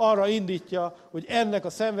őt arra indítja, hogy ennek a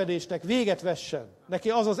szenvedésnek véget vessen. Neki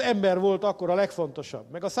az az ember volt akkor a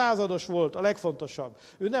legfontosabb, meg a százados volt a legfontosabb.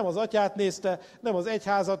 Ő nem az Atyát nézte, nem az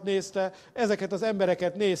egyházat nézte, ezeket az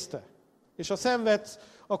embereket nézte. És ha szenvedsz,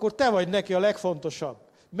 akkor te vagy neki a legfontosabb.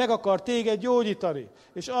 Meg akar téged gyógyítani,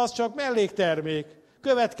 és az csak melléktermék,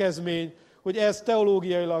 következmény, hogy ez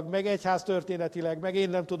teológiailag, meg egyháztörténetileg, meg én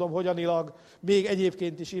nem tudom hogyanilag, még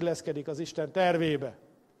egyébként is illeszkedik az Isten tervébe.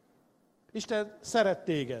 Isten szeret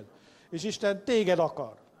téged, és Isten téged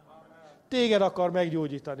akar. Téged akar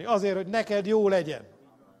meggyógyítani, azért, hogy neked jó legyen.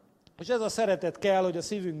 És ez a szeretet kell, hogy a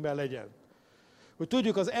szívünkben legyen. Hogy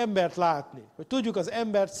tudjuk az embert látni, hogy tudjuk az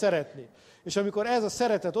embert szeretni. És amikor ez a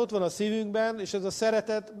szeretet ott van a szívünkben, és ez a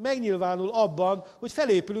szeretet megnyilvánul abban, hogy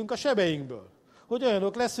felépülünk a sebeinkből. Hogy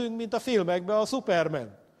olyanok leszünk, mint a filmekben a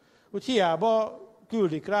Superman. Hogy hiába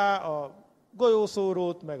küldik rá a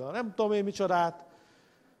golyószórót, meg a nem tudom én micsodát,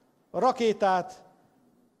 a rakétát,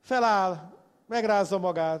 feláll, megrázza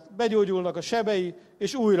magát, begyógyulnak a sebei,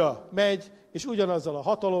 és újra megy, és ugyanazzal a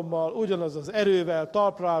hatalommal, ugyanazzal az erővel,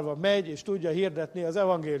 talpra állva megy, és tudja hirdetni az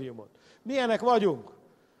evangéliumot. Milyenek vagyunk?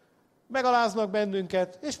 Megaláznak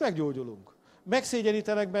bennünket, és meggyógyulunk.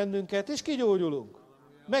 Megszégyenítenek bennünket, és kigyógyulunk.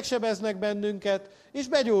 Megsebeznek bennünket, és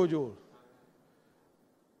begyógyul.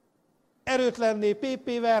 Erőtlenné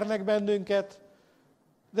pépé vernek bennünket,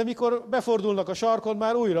 de mikor befordulnak a sarkon,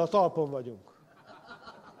 már újra a talpon vagyunk.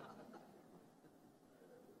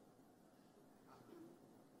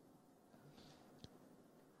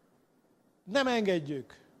 Nem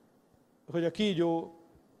engedjük, hogy a kígyó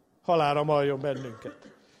halálra maljon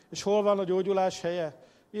bennünket. És hol van a gyógyulás helye?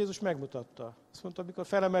 Jézus megmutatta. Azt mondta, amikor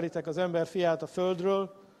felemelitek az ember fiát a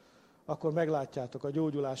földről, akkor meglátjátok a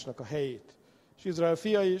gyógyulásnak a helyét. És Izrael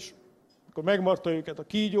fia is, akkor megmarta őket a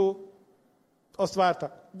kígyó, azt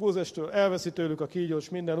várták Mózestől, elveszi tőlük a kígyó, és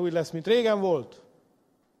minden úgy lesz, mint régen volt.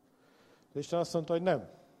 De Isten azt mondta, hogy nem,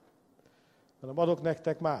 hanem adok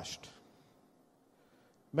nektek mást.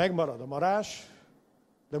 Megmarad a marás,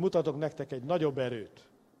 de mutatok nektek egy nagyobb erőt,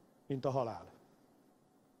 mint a halál.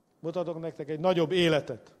 Mutatok nektek egy nagyobb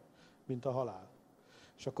életet, mint a halál.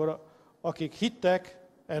 És akkor akik hittek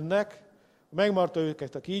ennek, megmarta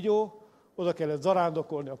őket a kígyó, oda kellett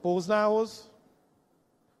zarándokolni a póznához,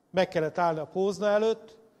 meg kellett állni a pózna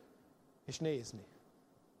előtt, és nézni.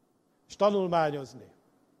 És tanulmányozni.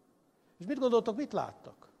 És mit gondoltok, mit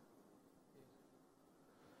láttak?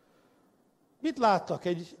 Mit láttak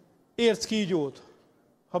egy érckígyót,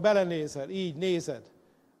 ha belenézel, így nézed,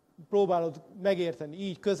 próbálod megérteni,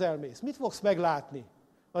 így közelmész. Mit fogsz meglátni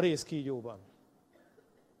a rézkígyóban?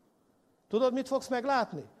 Tudod, mit fogsz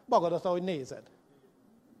meglátni? Magadat, ahogy nézed.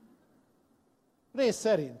 Rész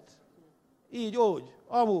szerint. Így, úgy,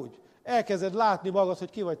 amúgy. Elkezded látni magad, hogy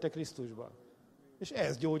ki vagy te Krisztusban. És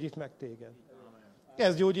ez gyógyít meg téged.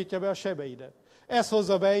 Ez gyógyítja be a sebeidet. Ez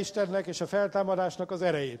hozza be Istennek és a feltámadásnak az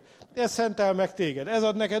erejét. Ez szentel meg téged. Ez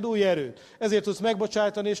ad neked új erőt. Ezért tudsz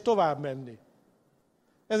megbocsájtani és tovább menni.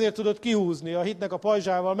 Ezért tudod kihúzni a hitnek a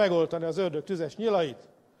pajzsával, megoltani az ördög tüzes nyilait.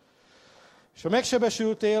 És ha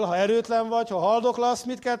megsebesültél, ha erőtlen vagy, ha haldoklasz,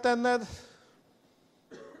 mit kell tenned?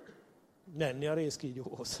 Menni a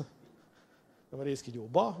rézkígyóhoz. Nem a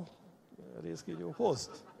rézkígyóba, a rézkígyóhoz.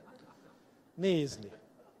 Nézni,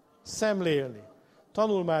 szemlélni,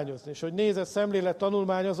 tanulmányozni. És hogy nézed, szemléled,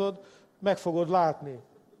 tanulmányozod, meg fogod látni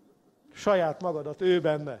saját magadat ő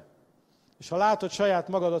benne. És ha látod saját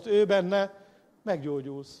magadat ő benne,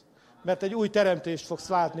 meggyógyulsz. Mert egy új teremtést fogsz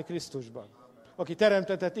látni Krisztusban, aki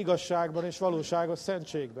teremtetett igazságban és valóságos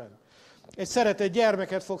szentségben. Egy szeretett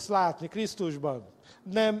gyermeket fogsz látni Krisztusban,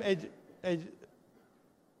 nem egy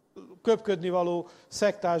köpködni való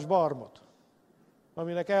szektás barmot,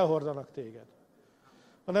 aminek elhordanak téged.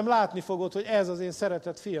 Hanem látni fogod, hogy ez az én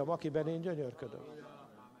szeretett fiam, akiben én gyönyörködöm.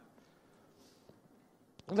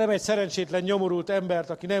 Nem egy szerencsétlen, nyomorult embert,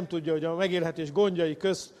 aki nem tudja, hogy a megélhetés gondjai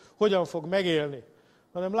közt hogyan fog megélni,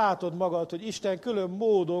 hanem látod magad, hogy Isten külön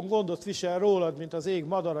módon gondot visel rólad, mint az ég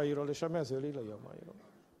madarairól és a mező liliomairól.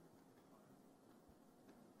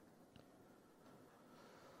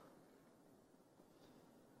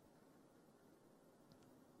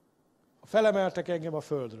 Felemeltek engem a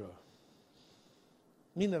földről.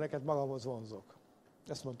 Mindeneket magamhoz vonzok.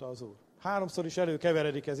 Ezt mondta az Úr. 3-szor is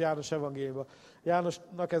előkeveredik ez János evangéliumban.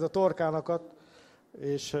 Jánosnak ez a torkánakat,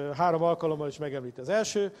 és 3 alkalommal is megemlít. Az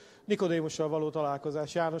első, Nikodémussal való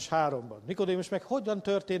találkozás János 3-ban. Nikodémus meg, hogyan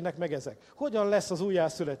történnek meg ezek? Hogyan lesz az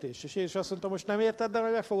újjászületés? És Jézus azt mondta, most nem érted, de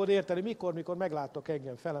meg fogod érteni, mikor megláttok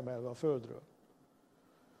engem felemelve a földről.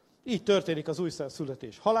 Így történik az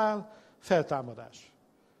újjászületés. Halál, feltámadás.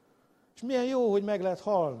 És milyen jó, hogy meg lehet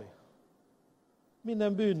halni.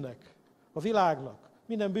 Minden bűnnek, a világnak,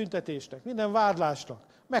 minden büntetésnek, minden vádlásnak.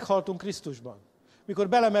 Meghaltunk Krisztusban. Mikor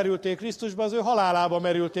belemerültél Krisztusba, az ő halálába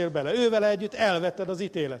merültél bele. Ővel együtt elvetted az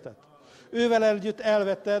ítéletet. Ővel együtt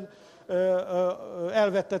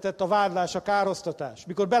elvettetett a vádlás, a károsztatás.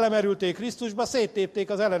 Mikor belemerültél Krisztusba, széttépték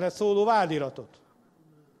az ellened szóló vádiratot.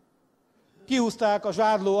 Kihúzták a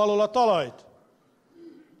zsádló alól a talajt.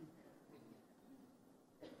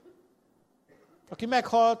 Aki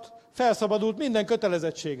meghalt, felszabadult minden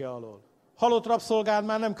kötelezettsége alól. Halott rabszolgán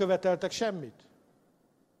már nem követeltek semmit.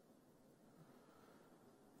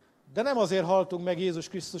 De nem azért haltunk meg Jézus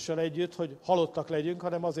Krisztussal együtt, hogy halottak legyünk,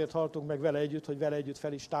 hanem azért haltunk meg vele együtt, hogy vele együtt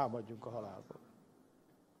fel is támadjunk a halálból.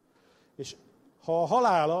 És ha a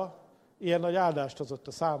halála ilyen nagy áldást hozott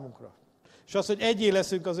a számunkra, és az, hogy egyé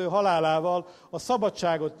leszünk az ő halálával, a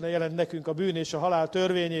szabadságot jelent nekünk a bűn és a halál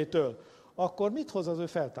törvényétől, akkor mit hoz az ő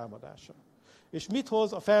feltámadása? És mit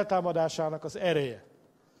hoz a feltámadásának az ereje?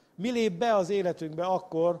 Mi lép be az életünkbe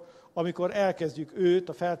akkor, amikor elkezdjük őt,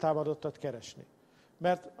 a feltámadottat keresni?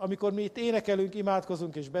 Mert amikor mi itt énekelünk,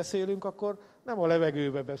 imádkozunk és beszélünk, akkor nem a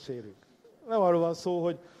levegőbe beszélünk. Nem arról van szó,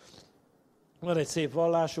 hogy van egy szép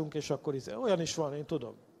vallásunk, és akkor olyan is van, én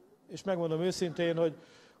tudom. És megmondom őszintén,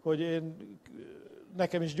 hogy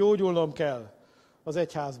nekem is gyógyulnom kell az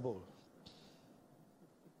egyházból.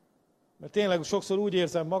 Mert tényleg sokszor úgy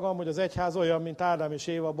érzem magam, hogy az egyház olyan, mint Ádám és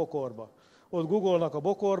Éva a bokorba. Ott guggolnak a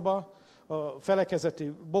bokorba, a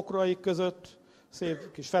felekezeti bokraik között,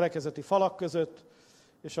 szép kis felekezeti falak között,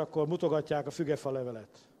 és akkor mutogatják a fügefa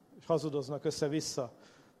levelet, és hazudoznak össze-vissza,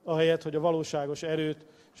 ahelyett, hogy a valóságos erőt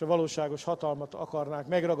és a valóságos hatalmat akarnák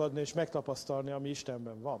megragadni és megtapasztalni, ami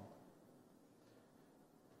Istenben van.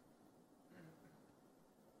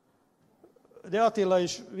 De Attila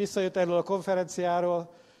is visszajött erről a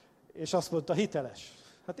konferenciáról, és azt mondta, hiteles.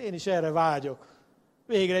 Hát én is erre vágyok.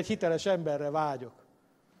 Végre egy hiteles emberre vágyok.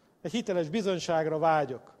 Egy hiteles bizonyságra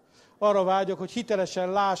vágyok. Arra vágyok, hogy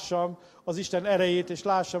hitelesen lássam az Isten erejét, és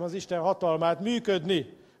lássam az Isten hatalmát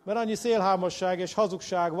működni. Mert annyi szélhámosság és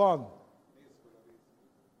hazugság van.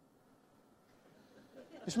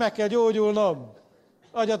 És meg kell gyógyulnom.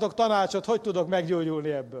 Adjatok tanácsot, hogy tudok meggyógyulni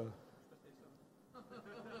ebből.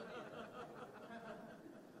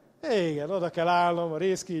 Igen, oda kell állnom a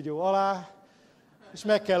rézkígyó alá, és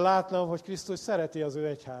meg kell látnom, hogy Krisztus szereti az ő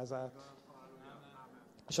egyházát.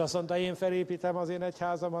 És azt mondta, én felépítem az én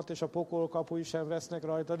egyházamat, és a pokol kapui sem vesznek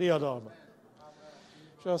rajta diadalmat.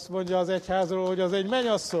 És azt mondja az egyházról, hogy az egy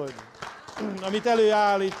mennyasszony, amit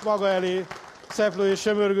előállít maga elé, szeplő és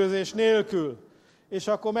sömörgőzés nélkül, és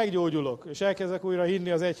akkor meggyógyulok, és elkezdek újra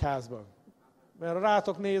hinni az egyházban. Mert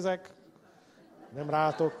rátok nézek, nem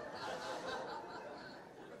rátok,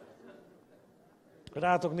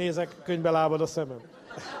 rátok nézek, könyvbe lábad a szemem.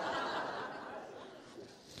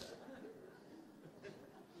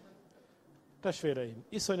 Testvéreim,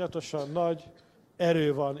 iszonyatosan nagy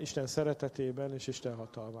erő van Isten szeretetében és Isten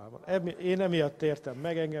hatalmában. Én emiatt értem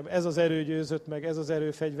meg engem, ez az erő győzött meg, ez az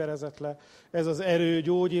erő fegyverezett le, ez az erő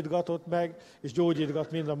gyógyítgatott meg, és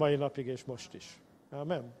gyógyítgat mind a mai napig és most is.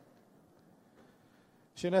 Amen.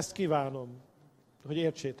 És én ezt kívánom, hogy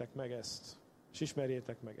értsétek meg ezt, és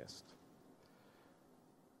ismerjétek meg ezt.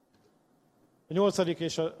 A 8.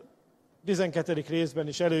 és a 12. részben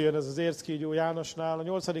is előjön ez az érckígyó Jánosnál. A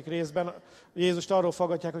 8. részben Jézust arról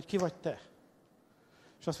faggatják, hogy ki vagy te.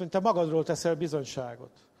 És azt mondja, te magadról teszel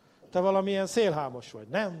bizonyságot. Te valamilyen szélhámos vagy,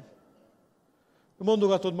 nem?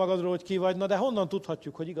 Mondogatod magadról, hogy ki vagy, na de honnan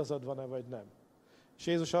tudhatjuk, hogy igazad van-e vagy nem? És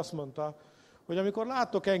Jézus azt mondta, hogy amikor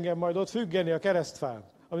láttok engem majd ott függeni a keresztfán,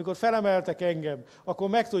 amikor felemeltek engem, akkor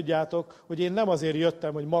megtudjátok, hogy én nem azért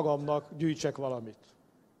jöttem, hogy magamnak gyűjtsek valamit,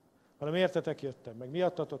 hanem értetek jöttem, meg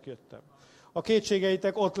miattatok jöttem. A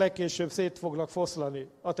kétségeitek ott legkésőbb szét fognak foszlani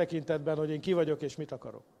a tekintetben, hogy én ki vagyok és mit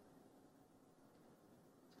akarok.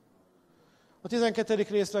 A 12.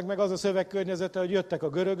 résznek meg az a szövegkörnyezete, hogy jöttek a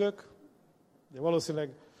görögök, de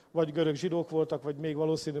valószínűleg vagy görög zsidók voltak, vagy még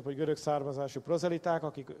valószínűbb, hogy görög származású prozeliták,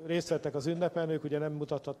 akik részt vettek az ünnepen, ők ugye nem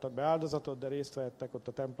mutathattak be áldozatot, de részt vehettek, ott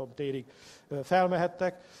a templom térig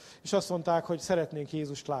felmehettek, és azt mondták, hogy szeretnénk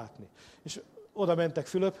Jézust látni. És oda mentek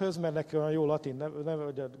Fülöphöz, mert neki olyan jó latin neve,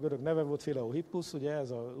 ugye a görög neve volt, Phileohippus, ugye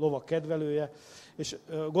ez a lovak kedvelője, és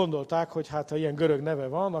gondolták, hogy hát ha ilyen görög neve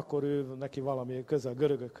van, akkor neki valami köze a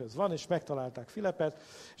görögökhöz van, és megtalálták Filipet,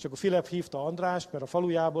 és akkor Filip hívta Andrást, mert a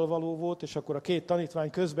falujából való volt, és akkor a két tanítvány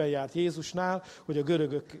közben járt Jézusnál, hogy a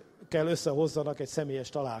görögökkel összehozzanak egy személyes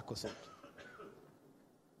találkozót.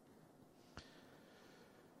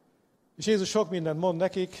 És Jézus sok mindent mond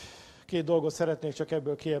nekik, 2 dolgot szeretnék csak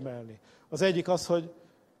ebből kiemelni. Az egyik az, hogy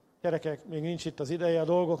gyerekek, még nincs itt az ideje a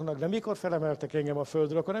dolgoknak, de mikor felemeltek engem a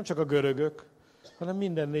földről, akkor nem csak a görögök, hanem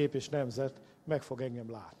minden nép és nemzet meg fog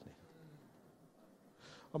engem látni.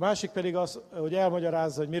 A másik pedig az, hogy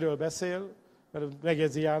elmagyarázza, hogy miről beszél, mert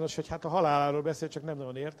megjegyzi János, hogy hát a haláláról beszél, csak nem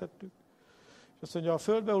nagyon értettük. És azt mondja, a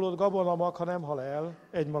földbe hullott gabonamag, ha nem hal el,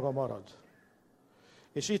 egymaga marad.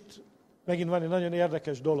 És itt megint van egy nagyon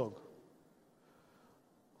érdekes dolog,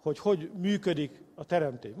 hogy működik a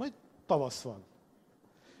teremtés. Majd tavasz van.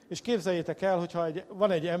 És képzeljétek el, hogyha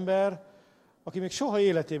van egy ember, aki még soha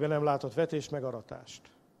életében nem látott vetést meg aratást.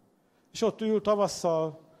 És ott ül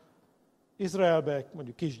tavasszal Izraelbe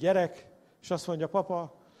mondjuk kisgyerek, és azt mondja,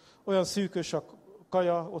 papa, olyan szűkös a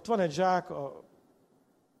kaja, ott van egy zsák a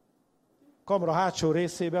kamra hátsó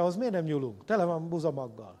részébe, ahhoz miért nem nyúlunk? Tele van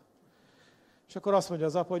buzamaggal. És akkor azt mondja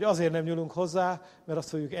az apa, hogy azért nem nyúlunk hozzá, mert azt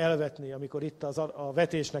fogjuk elvetni, amikor itt a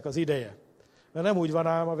vetésnek az ideje. Mert nem úgy van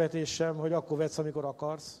ám a vetés sem, hogy akkor vetsz, amikor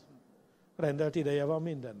akarsz. Rendelt ideje van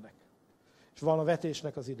mindennek. És van a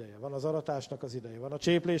vetésnek az ideje, van az aratásnak az ideje, van a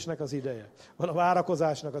cséplésnek az ideje, van a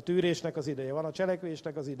várakozásnak, a tűrésnek az ideje, van a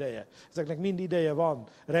cselekvésnek az ideje. Ezeknek mind ideje van.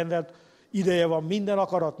 Rendelt ideje van minden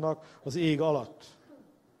akaratnak az ég alatt.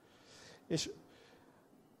 És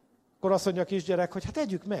akkor azt mondja a kisgyerek, hogy hát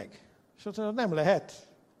együk meg. És azt mondja, nem lehet.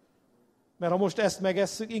 Mert ha most ezt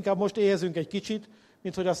megesszük, inkább most éhezünk egy kicsit,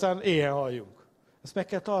 mint hogy aztán éhen halljunk. Ezt meg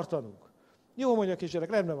kell tartanunk. Jó, mondja a kisgyerek,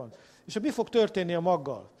 rendben van. És mi fog történni a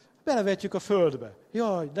maggal? Belevetjük a földbe.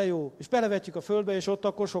 Jaj, de jó. És belevetjük a földbe, és ott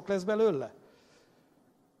akkor sok lesz belőle?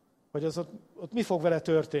 Vagy az ott mi fog vele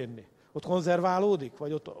történni? Ott konzerválódik?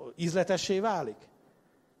 Vagy ott ízletessé válik?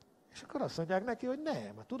 És akkor azt mondják neki, hogy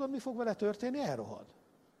nem. Hát tudod, mi fog vele történni? Elrohad.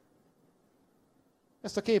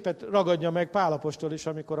 Ezt a képet ragadja meg Pál apostol is,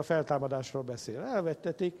 amikor a feltámadásról beszél.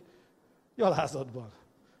 Elvettetik gyalázatban.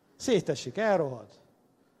 Szétesik, elrohad.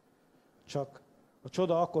 Csak a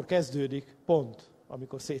csoda akkor kezdődik, pont,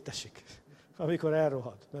 amikor szétesik. Amikor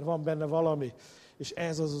elrohad. Mert van benne valami, és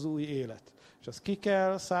ez az új élet. És az ki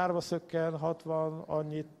kell, szárva szökken, 60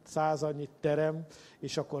 annyit, 100 annyit terem,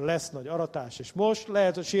 és akkor lesz nagy aratás. És most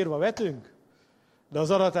lehet, hogy sírva vetünk, de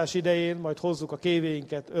az aratás idején majd hozzuk a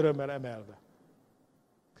kévéinket örömmel emelve.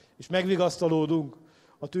 És megvigasztalódunk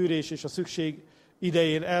a tűrés és a szükség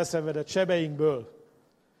idején elszenvedett sebeinkből.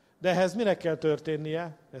 De ehhez minek kell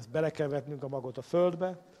történnie? Ezt bele kell vetnünk a magot a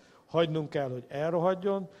földbe, hagynunk kell, hogy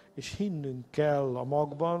elrohadjon, és hinnünk kell a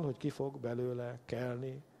magban, hogy ki fog belőle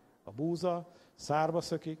kelni a búza, szárba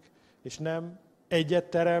szökik, és nem egyet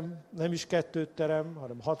terem, nem is 2 terem,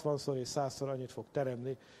 hanem 60-szor és 100-szor annyit fog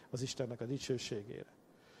teremni az Istennek a dicsőségére.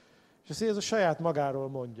 És ezt Jézus saját magáról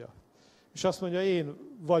mondja. És azt mondja, én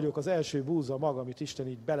vagyok az első búza maga, amit Isten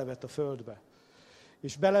így belevett a földbe.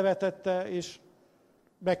 És belevetette, és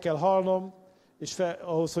meg kell halnom, és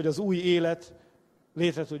ahhoz, hogy az új élet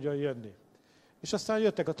létre tudjon jönni. És aztán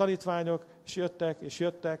jöttek a tanítványok, és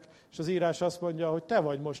jöttek, és az írás azt mondja, hogy te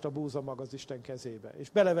vagy most a búza mag az Isten kezébe. És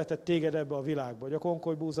belevetett téged ebbe a világba, hogy a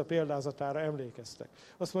konkoly búza példázatára emlékeztek.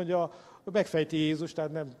 Azt mondja, megfejti Jézus,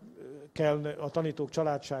 tehát nem kell a tanítók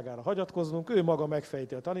családságára hagyatkoznunk, ő maga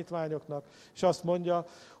megfejti a tanítványoknak, és azt mondja,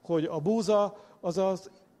 hogy a búza az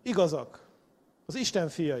igazak, az Isten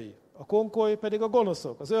fiai, a konkoly pedig a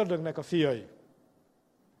gonoszok, az ördögnek a fiai.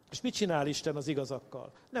 És mit csinál Isten az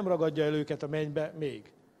igazakkal? Nem ragadja el őket a mennybe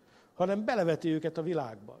még, hanem beleveti őket a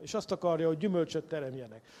világba. És azt akarja, hogy gyümölcsöt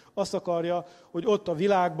teremjenek. Azt akarja, hogy ott a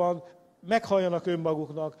világban meghalljanak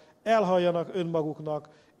önmaguknak, elhalljanak önmaguknak,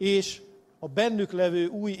 és a bennük levő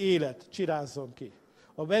új élet csirázzon ki.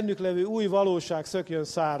 A bennük levő új valóság szökjön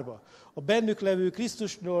szárba. A bennük levő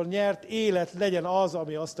Krisztusról nyert élet legyen az,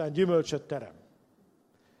 ami aztán gyümölcsöt terem.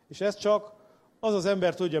 És ezt csak az az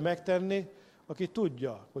ember tudja megtenni, aki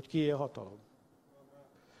tudja, hogy kié a hatalom.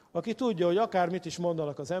 Aki tudja, hogy akármit is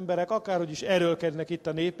mondanak az emberek, akárhogy is erőlkednek itt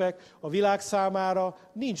a népek, a világ számára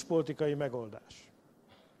nincs politikai megoldás.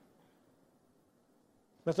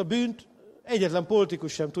 Mert a bűnt egyetlen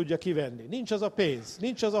politikus sem tudja kivenni. Nincs az a pénz,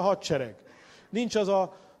 nincs az a hadsereg, nincs az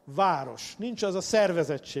a város, nincs az a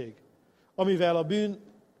szervezettség, amivel a bűn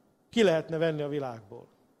ki lehetne venni a világból.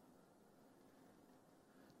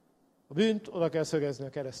 A bűnt oda kell szögezni a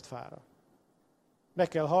keresztfára. Meg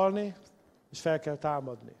kell halni, és fel kell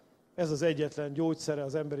támadni. Ez az egyetlen gyógyszere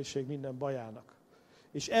az emberiség minden bajának.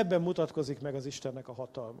 És ebben mutatkozik meg az Istennek a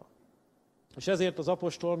hatalma. És ezért az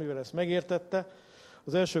apostol, mivel ezt megértette,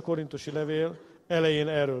 az első korintusi levél elején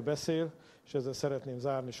erről beszél, és ezzel szeretném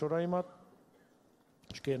zárni soraimat,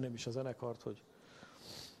 és kérném is a zenekart,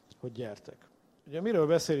 hogy gyertek. Ugye miről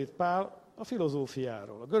beszél itt Pál? A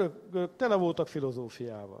filozófiáról. A görögök tele voltak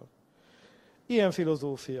filozófiával. Ilyen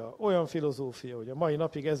filozófia, olyan filozófia, hogy a mai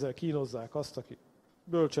napig ezzel kínozzák azt, aki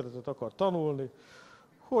bölcseletet akar tanulni,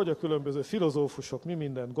 hogy a különböző filozófusok mi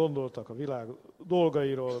mindent gondoltak a világ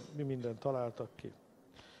dolgairól, mi mindent találtak ki.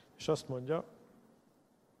 És azt mondja,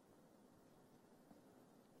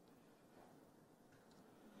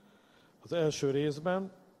 az első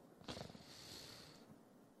részben,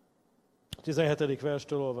 17.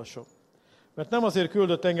 verstől olvasom. Mert nem azért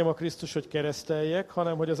küldött engem a Krisztus, hogy kereszteljek,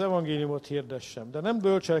 hanem hogy az evangéliumot hirdessem. De nem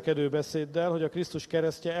bölcselkedő beszéddel, hogy a Krisztus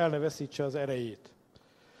keresztje el ne veszítse az erejét.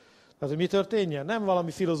 Tehát, hogy mi történjen? Nem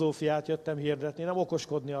valami filozófiát jöttem hirdetni, nem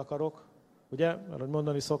okoskodni akarok. Ugye? Mert hogy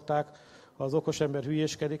mondani szokták, ha az okos ember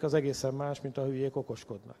hülyéskedik, az egészen más, mint a hülyék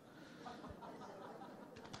okoskodnak.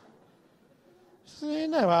 Én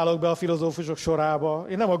nem állok be a filozófusok sorába.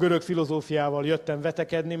 Én nem a görög filozófiával jöttem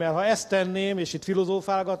vetekedni, mert ha ezt tenném, és itt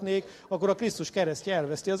filozófálgatnék, akkor a Krisztus keresztje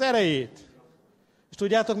elveszti az erejét. És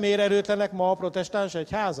tudjátok, miért erőtlenek ma a protestáns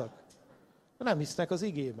egyházak? Nem hisznek az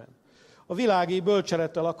igében. A világi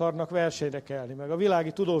bölcselettel akarnak versenyre kelni, meg a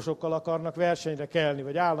világi tudósokkal akarnak versenyre kelni,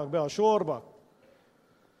 vagy állnak be a sorba.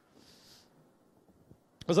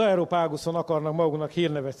 Az Aeropáguszon akarnak maguknak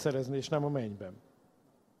hírnevet szerezni, és nem a mennyben.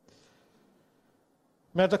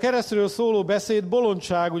 Mert a keresztről szóló beszéd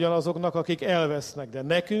bolondság ugyanazoknak, akik elvesznek, de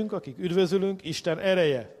nekünk, akik üdvözülünk, Isten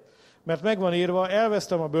ereje. Mert megvan írva,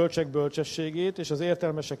 elvesztem a bölcsek bölcsességét, és az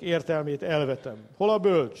értelmesek értelmét elvetem. Hol a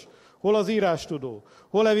bölcs? Hol az írástudó?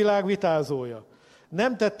 Hol a világ vitázója?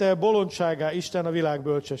 Nem tette el bolondságá Isten a világ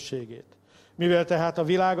bölcsességét. Mivel tehát a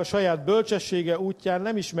világ a saját bölcsessége útján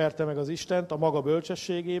nem ismerte meg az Istent a maga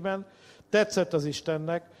bölcsességében, tetszett az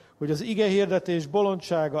Istennek, hogy az ige hirdetés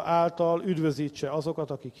bolondsága által üdvözítse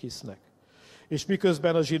azokat, akik hisznek. És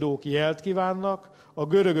miközben a zsidók jelt kívánnak, a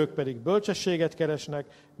görögök pedig bölcsességet keresnek,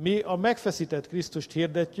 mi a megfeszített Krisztust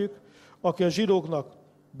hirdetjük, aki a zsidóknak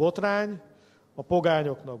botrány, a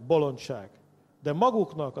pogányoknak bolondság. De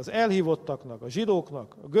maguknak, az elhívottaknak, a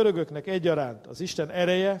zsidóknak, a görögöknek egyaránt az Isten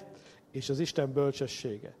ereje és az Isten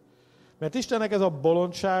bölcsessége. Mert Istennek ez a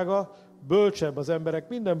bolondsága bölcsebb az emberek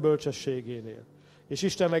minden bölcsességénél. És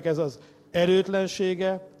Istennek ez az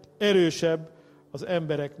erőtlensége erősebb az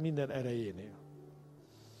emberek minden erejénél.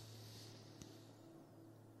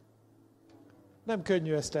 Nem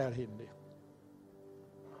könnyű ezt elhinni.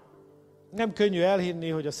 Nem könnyű elhinni,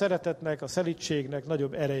 hogy a szeretetnek, a szelídségnek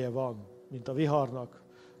nagyobb ereje van, mint a viharnak,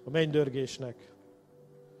 a mennydörgésnek,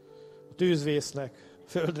 a tűzvésznek, a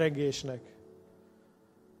földrengésnek.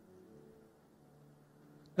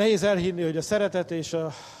 Nehéz elhinni, hogy a szeretet és a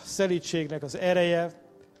szelídségnek az ereje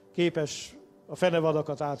képes a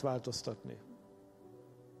fenevadakat átváltoztatni,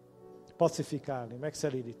 pacifikálni,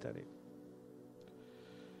 megszelídíteni.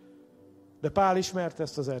 De Pál ismerte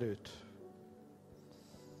ezt az erőt.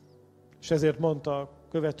 És ezért mondta a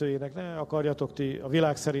követőjének, ne akarjatok ti a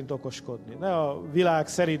világ szerint okoskodni, ne a világ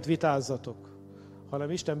szerint vitázzatok, hanem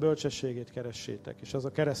Isten bölcsességét keressétek, és az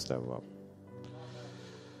a kereszten van.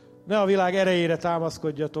 Ne a világ erejére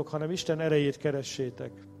támaszkodjatok, hanem Isten erejét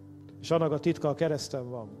keressétek, és annak a titka a kereszten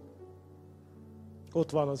van. Ott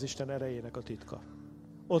van az Isten erejének a titka.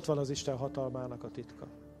 Ott van az Isten hatalmának a titka.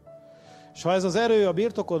 És ha ez az erő a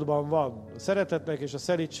birtokodban van, a szeretetnek és a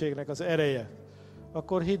szelídségnek az ereje,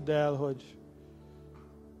 akkor hidd el, hogy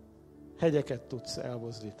hegyeket tudsz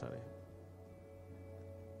elmozdítani.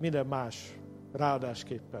 Minden más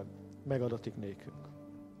ráadásképpen megadatik nékünk.